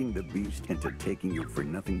 Tricking the beast into taking you for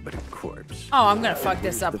nothing but a corpse. Oh, I'm gonna fuck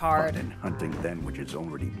this up The hard. fun in hunting then which is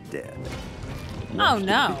already dead. Oh, Watch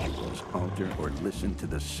no. the visuals alter or listen to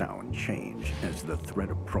the sound change as the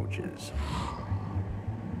threat approaches.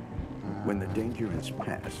 When the danger is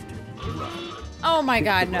past, run. Oh my Pick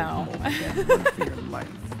God, the no. right moment and run for your life.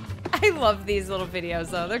 I love these little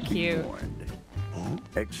videos, though. They're Be cute. warned.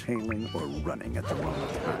 Exhaling or running at the wrong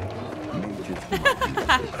time may just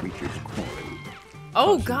the creature's quarry.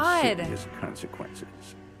 Oh, causing God. serious consequences.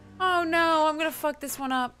 Oh, no. I'm gonna fuck this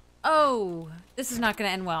one up. Oh, this is not gonna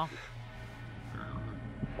end well.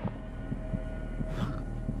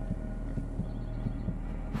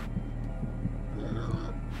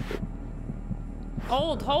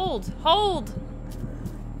 Hold, hold, hold.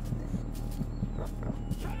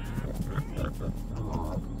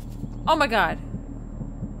 Oh my God.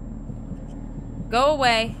 Go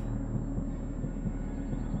away.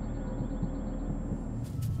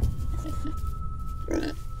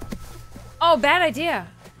 Oh, bad idea.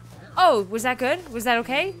 Oh, was that good? Was that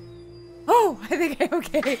okay? Oh, I think I'm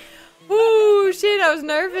okay. Ooh, shit, I was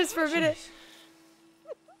nervous for a minute.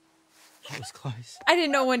 That was close. I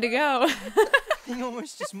didn't know when to go. He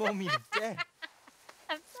almost just mauled me to death.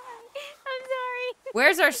 I'm sorry. I'm sorry.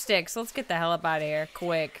 Where's our sticks? Let's get the hell up out of here,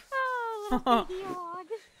 quick. Oh, little piggy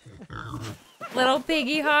hog. Little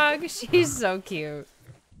piggy hog. She's so cute.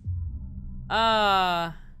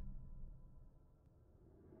 At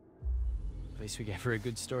least we gave her a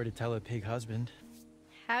good story to tell her pig husband.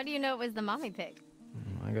 How do you know it was the mommy pig?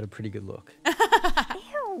 I got a pretty good look.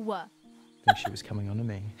 Ew. Think she was coming on to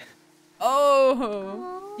me.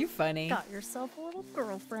 Oh, you funny. Got yourself a little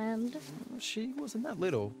girlfriend. She wasn't that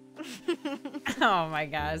little. Oh my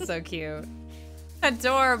God, so cute.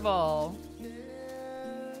 Adorable.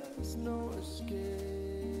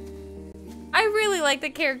 I really like the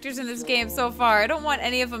characters in this game so far. I don't want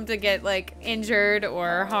any of them to get like injured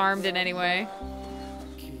or harmed in any way.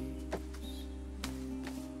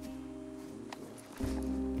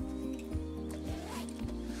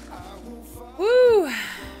 Woo!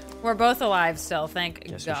 We're both alive still, thank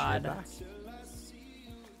Guess we should head God. back.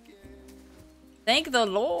 Thank the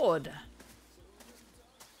Lord.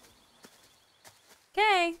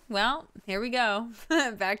 Okay, well, here we go.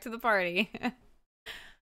 Back to the party.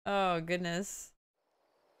 Oh, goodness.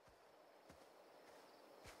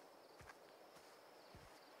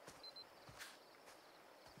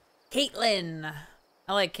 Caitlin.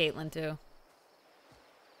 I like Caitlin too.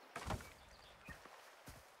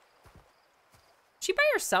 She by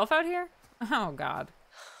herself out here? Oh, God.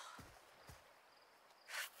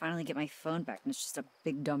 Finally get my phone back, and it's just a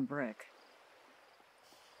big dumb brick.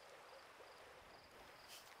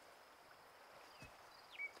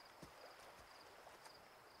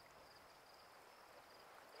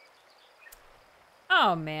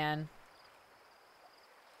 Oh, man.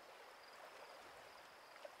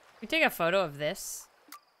 We take a photo of this.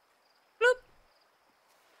 Bloop.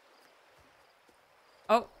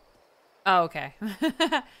 Oh. Oh, okay.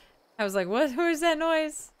 I was like, what? Who is that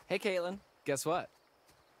noise? Hey, Caitlin. Guess what?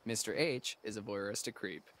 Mr. H is a voyeuristic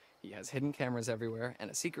creep. He has hidden cameras everywhere and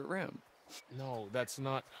a secret room. No, that's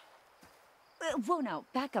not. Whoa, now,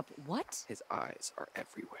 back up. What? His eyes are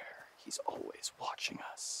everywhere. He's always watching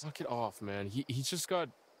us. Knock it off, man. He's just got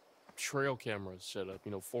trail cameras set up,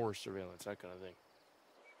 you know, forest surveillance, that kind of thing.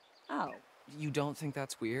 Oh. You don't think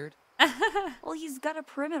that's weird? Well, he's got a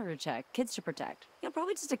perimeter to check, kids to protect. You know,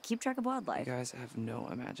 probably just to keep track of You wildlife. guys have no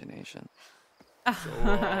imagination.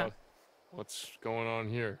 So, what's going on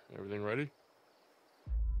here? Everything ready?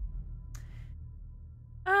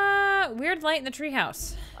 Weird light in the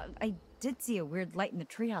treehouse. I did see a weird light in the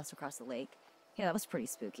treehouse across the lake. Yeah, that was pretty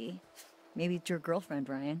spooky. Maybe it's your girlfriend,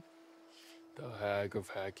 Ryan. The Hag of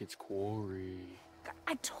Hackett's Quarry.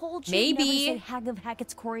 I told you Maybe. never say Hag of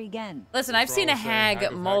Hackett's Quarry again. Listen, That's I've seen a what I was saying, Hag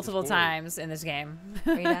hag of multiple Hackett's Quarry. times in this game.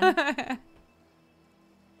 Are you done?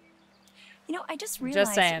 You know, I just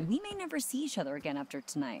realized saying. we may never see each other again after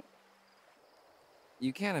tonight.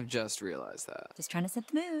 You can't have just realized that. Just trying to set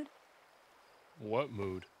the mood. What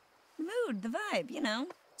mood? The mood, the vibe, you know.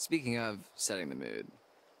 Speaking of setting the mood,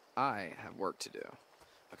 I have work to do.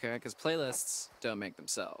 Okay? Because playlists don't make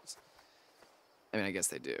themselves. I mean, I guess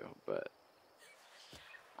they do, but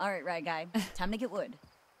All right, right guy. Time to get wood.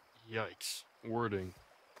 Yikes. Wording.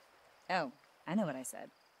 Oh, I know what I said.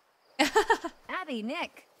 Abby,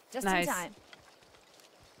 Nick, just Nice. in time.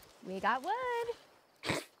 We got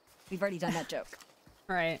wood. We've already done that joke.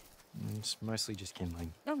 Right. It's mostly just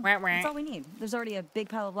kindling. Oh, Wah, wah. that's all we need. There's already a big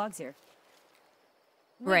pile of logs here.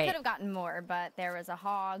 We Right. could have gotten more, but there was a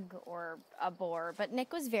hog or a boar. But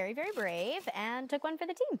Nick was very, very brave and took one for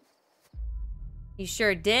the team. You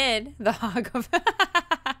sure did. The hog of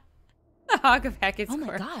the hog of Hackett's Oh my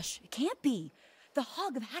Quarry. gosh, it can't be. The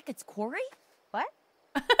Hog of Hackett's Quarry? What?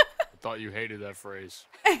 I thought you hated that phrase.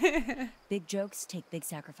 Big jokes take big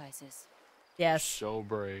sacrifices. Yes. So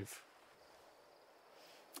brave.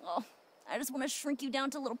 Oh, I just want to shrink you down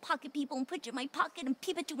to little pocket people and put you in my pocket and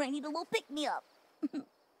peep at you when I need a little pick-me-up.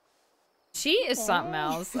 She is something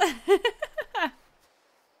else.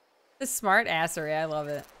 The smart assery, I love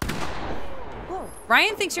it. Whoa.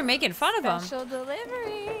 Ryan thinks you're making fun of him. Special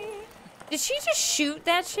delivery. Did she just shoot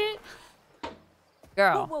that shit? Whoa,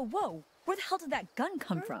 Girl. whoa, whoa. Where the hell did that gun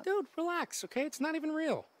come from? Dude, relax, okay? It's not even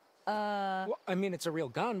real. Well, I mean, it's a real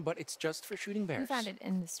gun, but it's just for shooting bears. We found it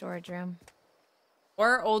in the storage room.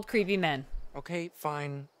 Or old creepy men. Okay,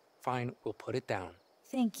 fine. Fine, we'll put it down.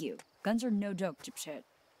 Thank you. Guns are no joke, dipshit.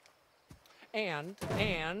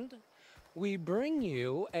 And we bring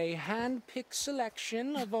you a hand-picked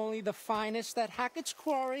selection of only the finest that Hackett's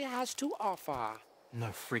Quarry has to offer. No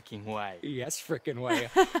freaking way. Yes, frickin' way.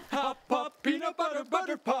 Pop, pop, peanut butter,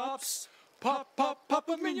 butter pops. Pop, pop, pop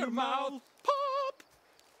them in your mouth. Pop!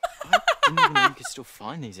 I didn't even know you could still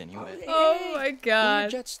find these anywhere. Oh my Cool your god.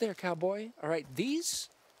 jets there, cowboy. All right, these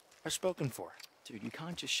are spoken for. Dude, you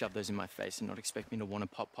can't just shove those in my face and not expect me to want to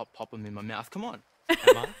pop them in my mouth. Come on.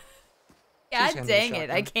 Emma? God hand me the dang it,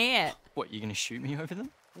 I shotgun. can't. What, you gonna shoot me over them?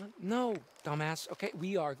 No, dumbass. Okay,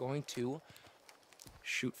 we are going to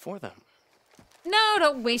shoot for them. No,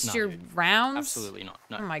 don't waste No, your dude. rounds. Absolutely not.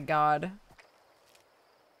 No. Oh my god.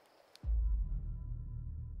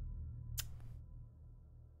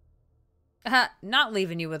 Not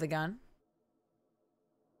leaving you with a gun.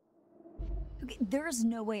 Okay, there is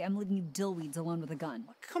no way I'm leaving you dillweeds alone with a gun.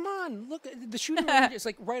 Come on, look, the shooting range is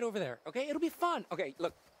like right over there. Okay, it'll be fun. Okay,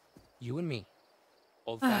 look, you and me,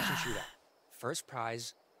 old-fashioned shootout. First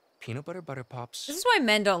prize, peanut butter butter pops. This is why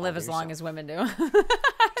men don't live All as long yourself. as women do.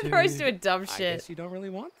 They're always doing dumb I shit. guess you don't really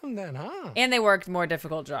want them then, huh? And they work more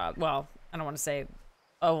difficult jobs. Well, I don't want to say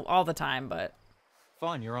all the time, but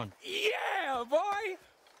Fine, you're on. Yeah, boy.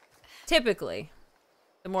 typically,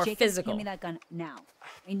 the more Jacob, physical. hand me that gun now.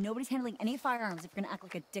 I mean, nobody's handling any firearms if you're gonna act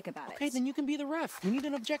like a dick about it. Okay, then you can be the ref. We need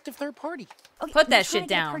an objective third party. Okay, Put we're that trying shit to get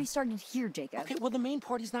the down. Party started here, Jacob. Okay, well, the main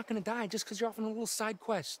party's not gonna die just because you're off on a little side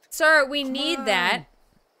quest. Sir, we need that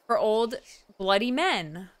for old bloody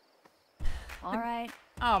men. All right.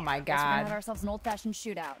 Oh my Guess we're gonna have god. ourselves an old-fashioned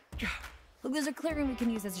shootout. Look, there's a clearing we can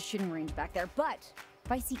use as a shooting range back there, but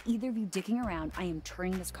if I see either of you dicking around, I am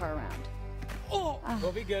turning this car around. Oh,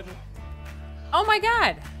 we'll be good. Oh my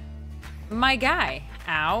god. My guy.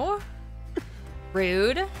 Ow.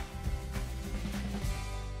 Rude.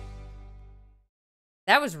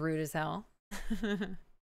 That was rude as hell.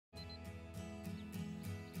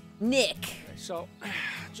 Nick. So,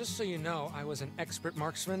 just so you know, I was an expert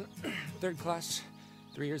marksman, third class,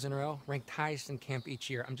 3 years in a row, ranked highest in camp each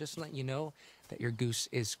year. I'm just letting you know that your goose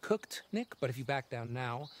is cooked, Nick, but if you back down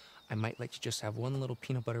now, I might let you just have one little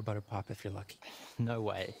peanut butter butter pop if you're lucky. No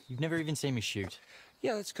way. You've never even seen me shoot.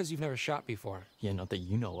 Yeah, that's because you've never shot before. Yeah, not that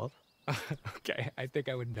you know of. Okay, I think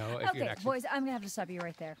I would know if you'd Okay, actually... boys, I'm gonna have to stop you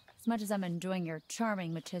right there. As much as I'm enjoying your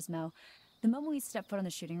charming machismo, the moment we step foot on the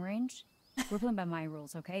shooting range, we're playing by my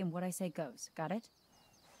rules, okay? And what I say goes. Got it?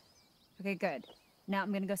 Okay, good. Now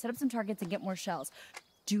I'm gonna go set up some targets and get more shells.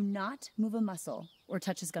 Do not move a muscle or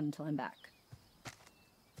touch his gun until I'm back.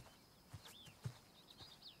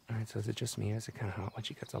 All right, so is it just me or is it kind of hot when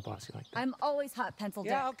she gets all bossy like that? I'm always hot, pencil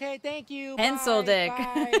dick. Yeah, okay, thank you. Pencil Bye, dick.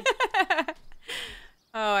 bye.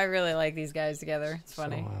 Oh, I really like these guys together. It's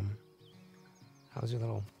funny. So, how's your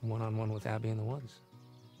little one-on-one with Abby in the woods?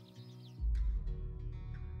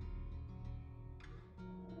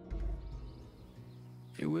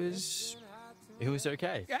 It was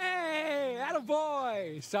okay. Hey,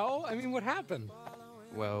 attaboy! So, I mean, what happened?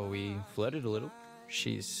 Well, we flirted a little.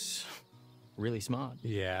 She's really smart.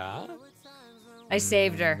 Yeah? I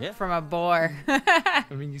saved her yeah. from a boar. I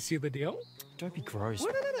mean, you see the deal? Don't be gross.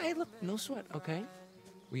 No. Hey, look, no sweat, okay?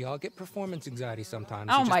 We all get performance anxiety sometimes.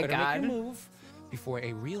 Oh You just my better God. Make your move before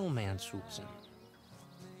a real man swoops in.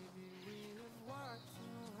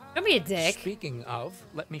 Don't be a dick. Speaking of,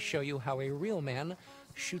 let me show you how a real man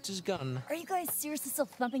shoots his gun. Are you guys seriously still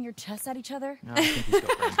thumping your chests at each other? No, I think he's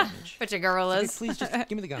got brain damage. Bunch of Okay, gorillas. please just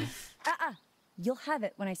give me the gun. You'll have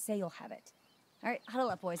it when I say you'll have it. All right, huddle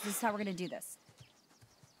up, boys. This is how we're gonna do this.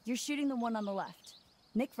 You're shooting the one on the left.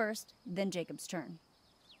 Nick first, then Jacob's turn.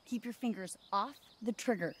 Keep your fingers off the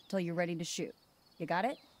trigger till you're ready to shoot. You got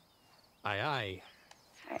it? Aye, aye.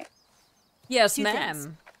 All right. Yes, Two things.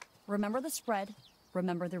 ma'am. Remember the spread,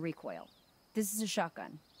 remember the recoil. This is a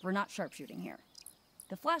shotgun. We're not sharpshooting here.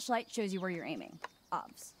 The flashlight shows you where you're aiming.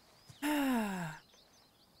 Obs.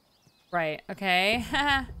 Right, okay.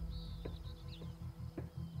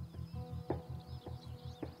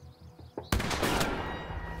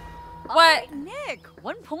 All What? right, Nick,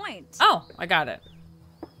 1 point. Oh, I got it.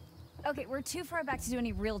 Okay, we're too far back to do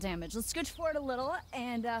any real damage. Let's scooch forward a little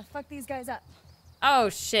and fuck these guys up. Oh,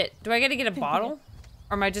 shit. Do I get to get a bottle?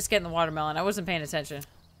 Or am I just getting the watermelon? I wasn't paying attention.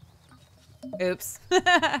 Oops. All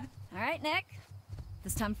right, Nick.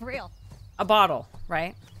 This time for real. A bottle,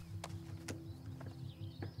 right?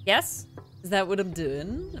 Yes? Is that what I'm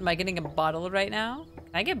doing? Am I getting a bottle right now?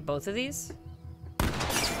 Can I get both of these?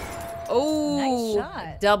 Oh, Nice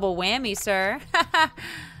shot. double whammy, sir.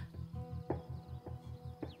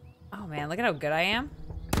 Oh man, look at how good I am.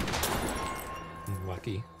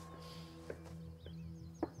 lucky.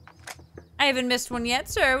 I haven't missed one yet,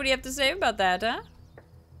 sir. What do you have to say about that, huh?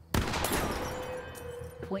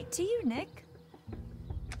 Point to you, Nick.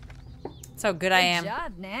 That's how good I am. Good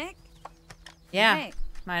job, Nick. Yeah, Right.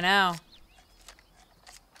 I know.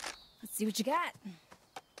 Let's see what you got.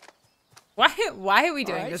 Why are we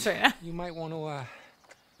doing Alright, this right now? You might want to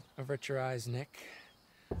avert your eyes, Nick.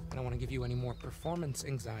 I don't want to give you any more performance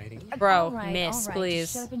anxiety. Bro, All right, miss, all right. please.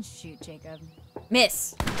 Just shut up and shoot, Jacob.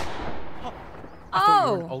 Miss. I thought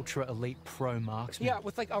you were an Oh. ultra elite pro marksman. Yeah,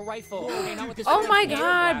 with like a rifle. Okay, not with this Oh my fancy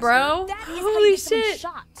god, air bro. That is how Holy you get someone shit.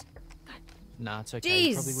 shot. Nah, it's okay.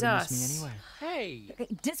 You probably would have missed me Jesus. anyway. blaster. Hey. Okay,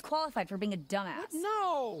 disqualified for being a dumbass.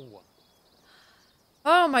 No.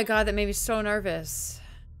 Oh my god, that made me so nervous.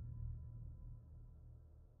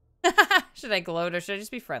 Should I gloat or should I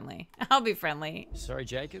just be friendly? I'll be friendly. Sorry,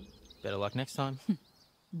 Jacob. Better luck next time.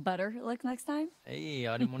 Butter lick next time? Hey,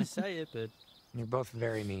 I didn't want to say it, but You're both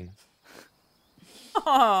very mean.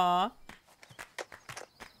 Aww.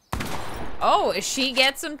 Oh, she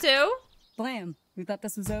gets him too? Blam. We thought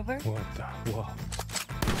this was over? What the? Whoa.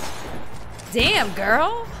 Damn,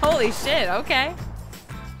 girl. Holy shit, okay.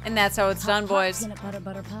 And that's how it's done, Hot boys. Peanut butter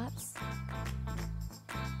butter pops.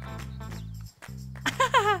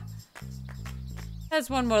 There's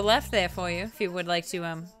one more left there for you if you would like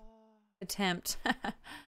to attempt.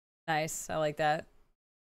 Nice. I like that.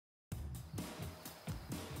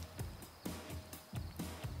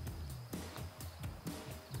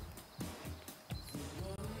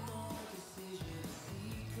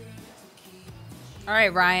 All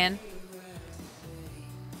right, Ryan.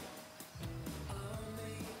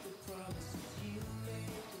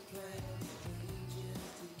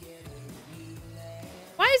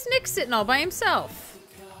 Why is Nick sitting all by himself?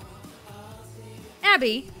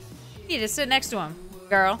 Abby, you need to sit next to him,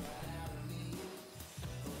 girl.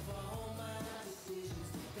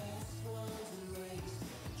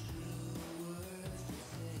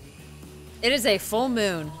 It is a full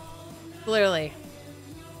moon, clearly.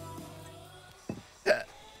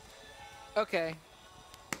 Okay.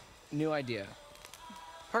 New idea.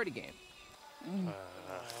 Party game.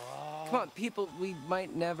 Come on, people, we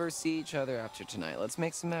might never see each other after tonight. Let's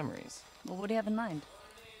make some memories. Well, what do you have in mind?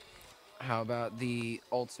 How about the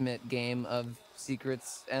ultimate game of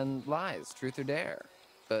secrets and lies, truth or dare,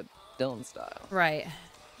 but Dylan style? Right.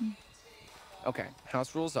 Okay,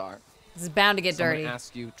 house rules are: This is bound to get someone dirty.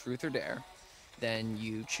 asks you truth or dare, then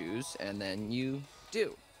you choose, and then you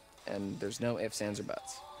do. And there's no ifs, ands, or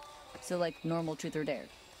buts. So, like, normal truth or dare.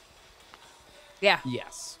 Yeah.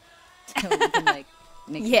 Yes. So we can, like,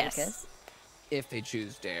 make Yes. a kiss? If they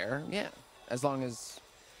choose dare, yeah. As long as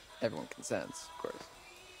everyone consents, of course.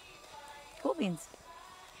 Cool beans.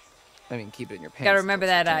 I mean, keep it in your pants. Gotta remember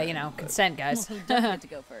until it's that, your you turn, know, but- consent, guys. Well, who does get to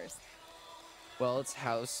go first? Well, it's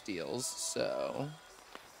house deals, so...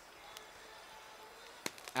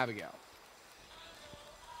 Abigail.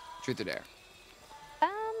 Truth or dare?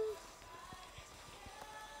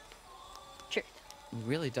 Truth. You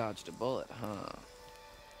really dodged a bullet, huh?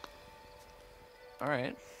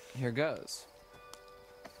 Alright, here goes.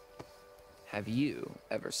 Have you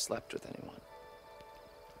ever slept with anyone?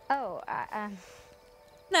 Oh,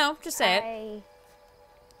 No, just say it.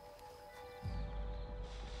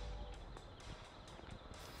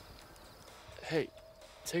 Hey,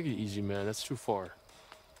 take it easy, man. That's too far.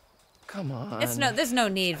 Come on. There's no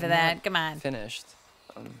need for I'm that. not Come on. Finished.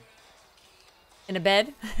 In a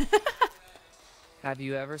bed? Have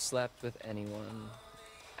you ever slept with anyone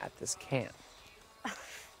at this camp?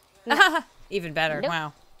 Even better. Nope.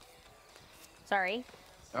 Wow. Sorry.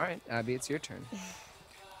 Alright, Abby, it's your turn.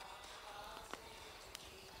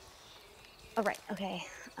 Oh, right. Okay.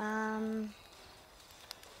 Abby,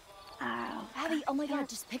 oh my god,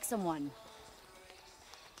 just pick someone.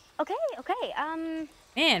 Okay.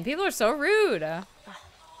 Man, people are so rude. I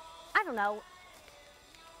don't know.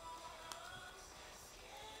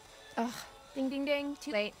 Ugh. Ding, ding, ding.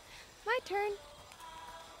 Too late. My turn.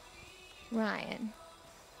 Ryan,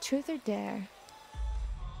 truth or dare?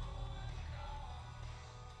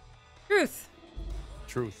 Truth.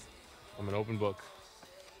 Truth. I'm an open book.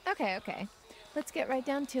 Okay. Let's get right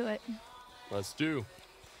down to it. Let's do.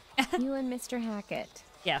 You and Mr. Hackett.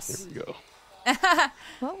 Yes. Here we go.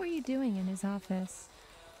 What were you doing in his office?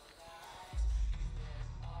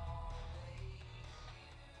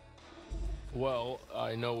 Well,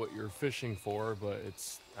 I know what you're fishing for, but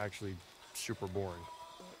it's actually super boring.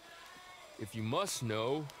 If you must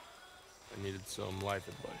know, I needed some life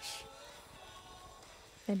advice.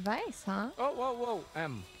 Advice, huh? Oh, whoa.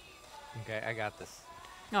 Okay, I got this.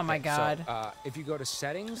 Oh my Okay, god. So, if you go to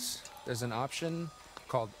settings, there's an option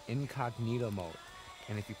called incognito mode.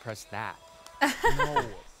 And if you press that. No,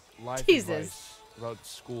 life Jesus. advice about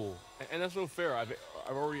school. And that's no fair. I've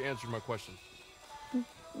already answered my question.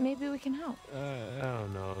 Maybe we can help. I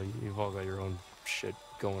don't know. You've all got your own shit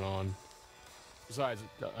going on. Besides,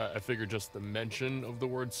 I figured just the mention of the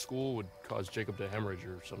word school would cause Jacob to hemorrhage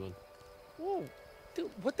or something. Whoa,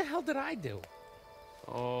 dude, what the hell did I do?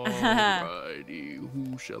 Alrighty,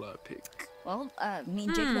 who shall I pick? Well, me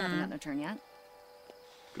and Jacob haven't gotten a turn yet.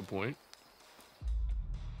 Good point.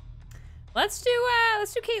 Let's do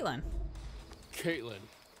Caitlin. Caitlin,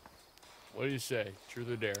 what do you say? Truth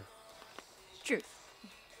or dare? Truth.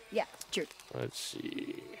 Yeah, truth. Let's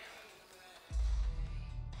see.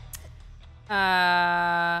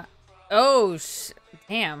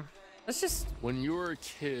 Damn. Let's just. When you were a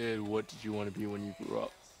kid, what did you want to be when you grew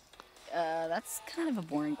up? That's kind of a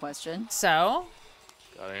boring question. So?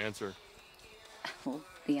 Gotta answer. Well,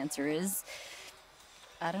 the answer is,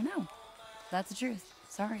 I don't know. That's the truth.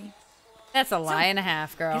 Sorry. That's a lie and a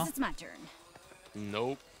half, girl. Guess it's my turn.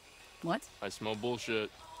 Nope. What? I smell bullshit.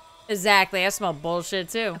 Exactly. I smell bullshit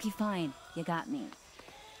too. Okay, fine. You got me.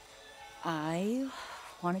 I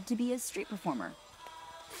wanted to be a street performer.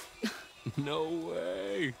 No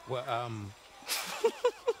way. Well,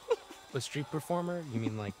 a street performer? You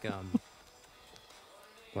mean like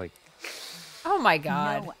Oh my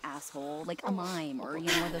god. No, asshole. Like a mime or,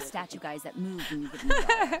 one of those statue guys that move when you give them a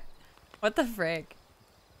go. What the frick?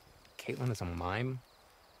 Caitlin is a mime?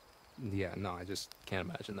 Yeah, no, I just can't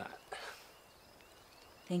imagine that.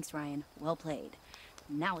 Thanks, Ryan. Well played.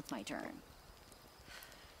 Now it's my turn.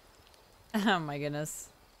 Oh my goodness.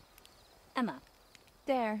 Emma.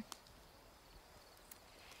 There.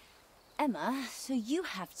 Emma, so you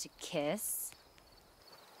have to kiss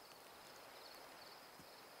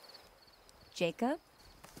Jacob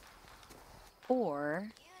or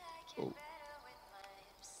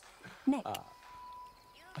Nick.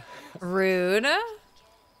 Rude.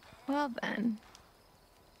 Well then.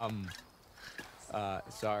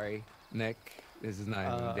 Sorry, Nick. This is not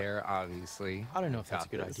even dare, obviously. I don't know if that's a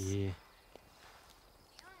good idea.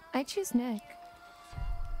 I choose Nick.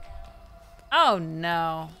 Oh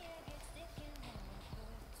no.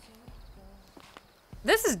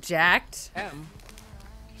 This is jacked. Em,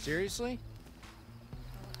 seriously?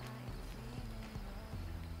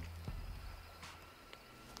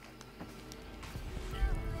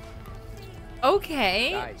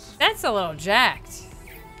 Okay. Nice. That's a little jacked.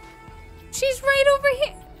 She's right over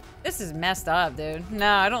here. This is messed up, dude.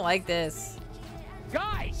 No, I don't like this.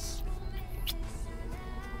 Guys!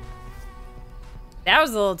 That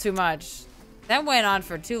was a little too much. That went on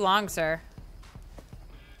for too long, sir.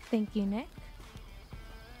 Thank you, Nick.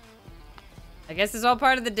 I guess it's all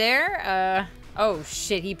part of the dare. Oh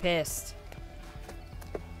shit, he pissed.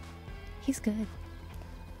 He's good.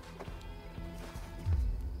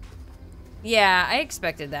 Yeah, I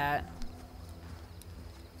expected that.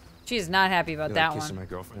 She's not happy about that Kissing one. my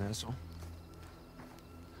girlfriend, asshole.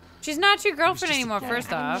 She's not your girlfriend just a anymore, game.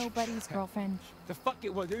 first I'm off. nobody's girlfriend. The fuck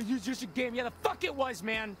it was. It was just a game. Yeah, the fuck it was,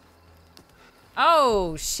 man.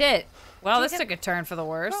 Oh shit. Well, this Jacob, took a turn for the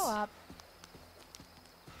worse. Grow up.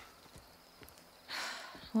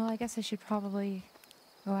 Well, I guess I should probably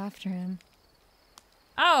go after him.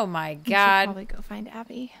 Oh my I should god. probably go find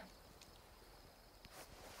Abby.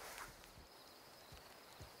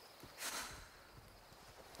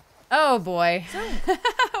 Oh boy.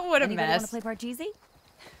 What a Anybody want to mess. play Parcheesi?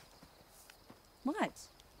 What?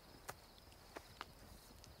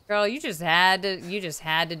 Girl, you just had to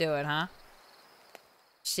do it, huh?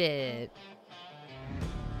 Shit.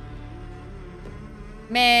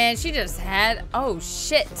 Man, she just had, oh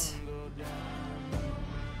shit.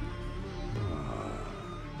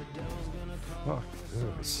 Fuck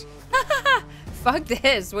this. Fuck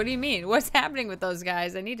this. What do you mean? What's happening with those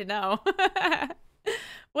guys? I need to know.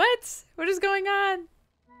 What? What is going on?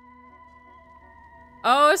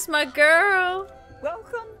 Oh, it's my girl.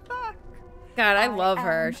 Welcome back. God, I love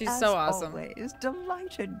her. am, She's as so awesome. Always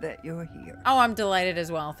delighted that you're here. Oh, I'm delighted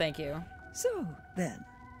as well. Thank you. So then,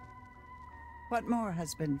 what more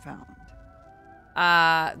has been found?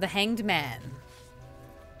 The Hanged Man.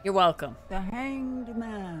 You're welcome. The Hanged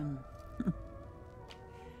Man.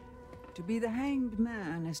 To be the Hanged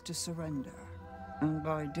Man is to surrender, and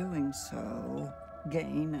by doing so,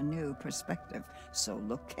 gain a new perspective. So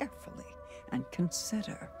look carefully and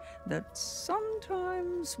consider that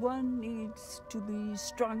sometimes one needs to be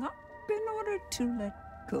strung up in order to let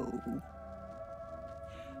go.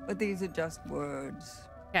 But these are just words.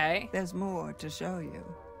 Okay. There's more to show you,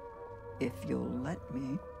 if you'll let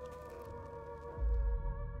me.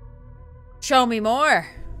 Show me more.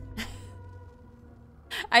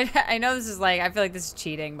 I know this is like, I feel like this is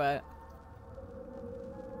cheating, but...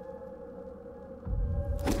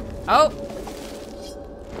 Oh!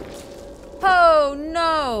 Oh,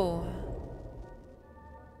 no!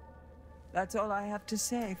 That's all I have to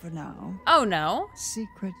say for now. Oh, no.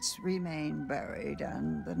 Secrets remain buried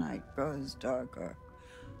and the night grows darker.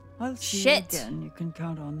 I'll see Shit. you again, you can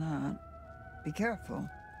count on that. Be careful.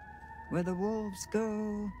 Where the wolves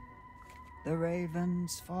go, the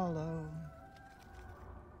ravens follow.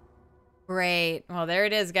 Great. Well, there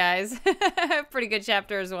it is, guys. Pretty good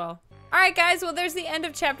chapter as well. All right, guys. Well, there's the end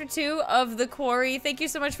of chapter 2 of The Quarry. Thank you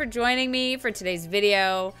so much for joining me for today's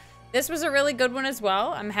video. This was a really good one as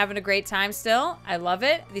well. I'm having a great time still. I love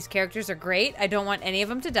it. These characters are great. I don't want any of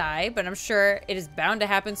them to die, but I'm sure it is bound to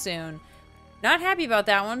happen soon. Not happy about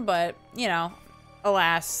that one, but, you know,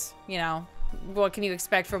 alas, you know, what can you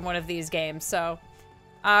expect from one of these games? So,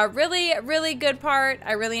 really, really good part.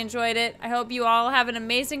 I really enjoyed it. I hope you all have an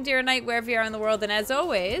amazing day or night wherever you are in the world. And as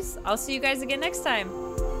always, I'll see you guys again next time.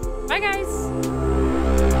 Bye, guys.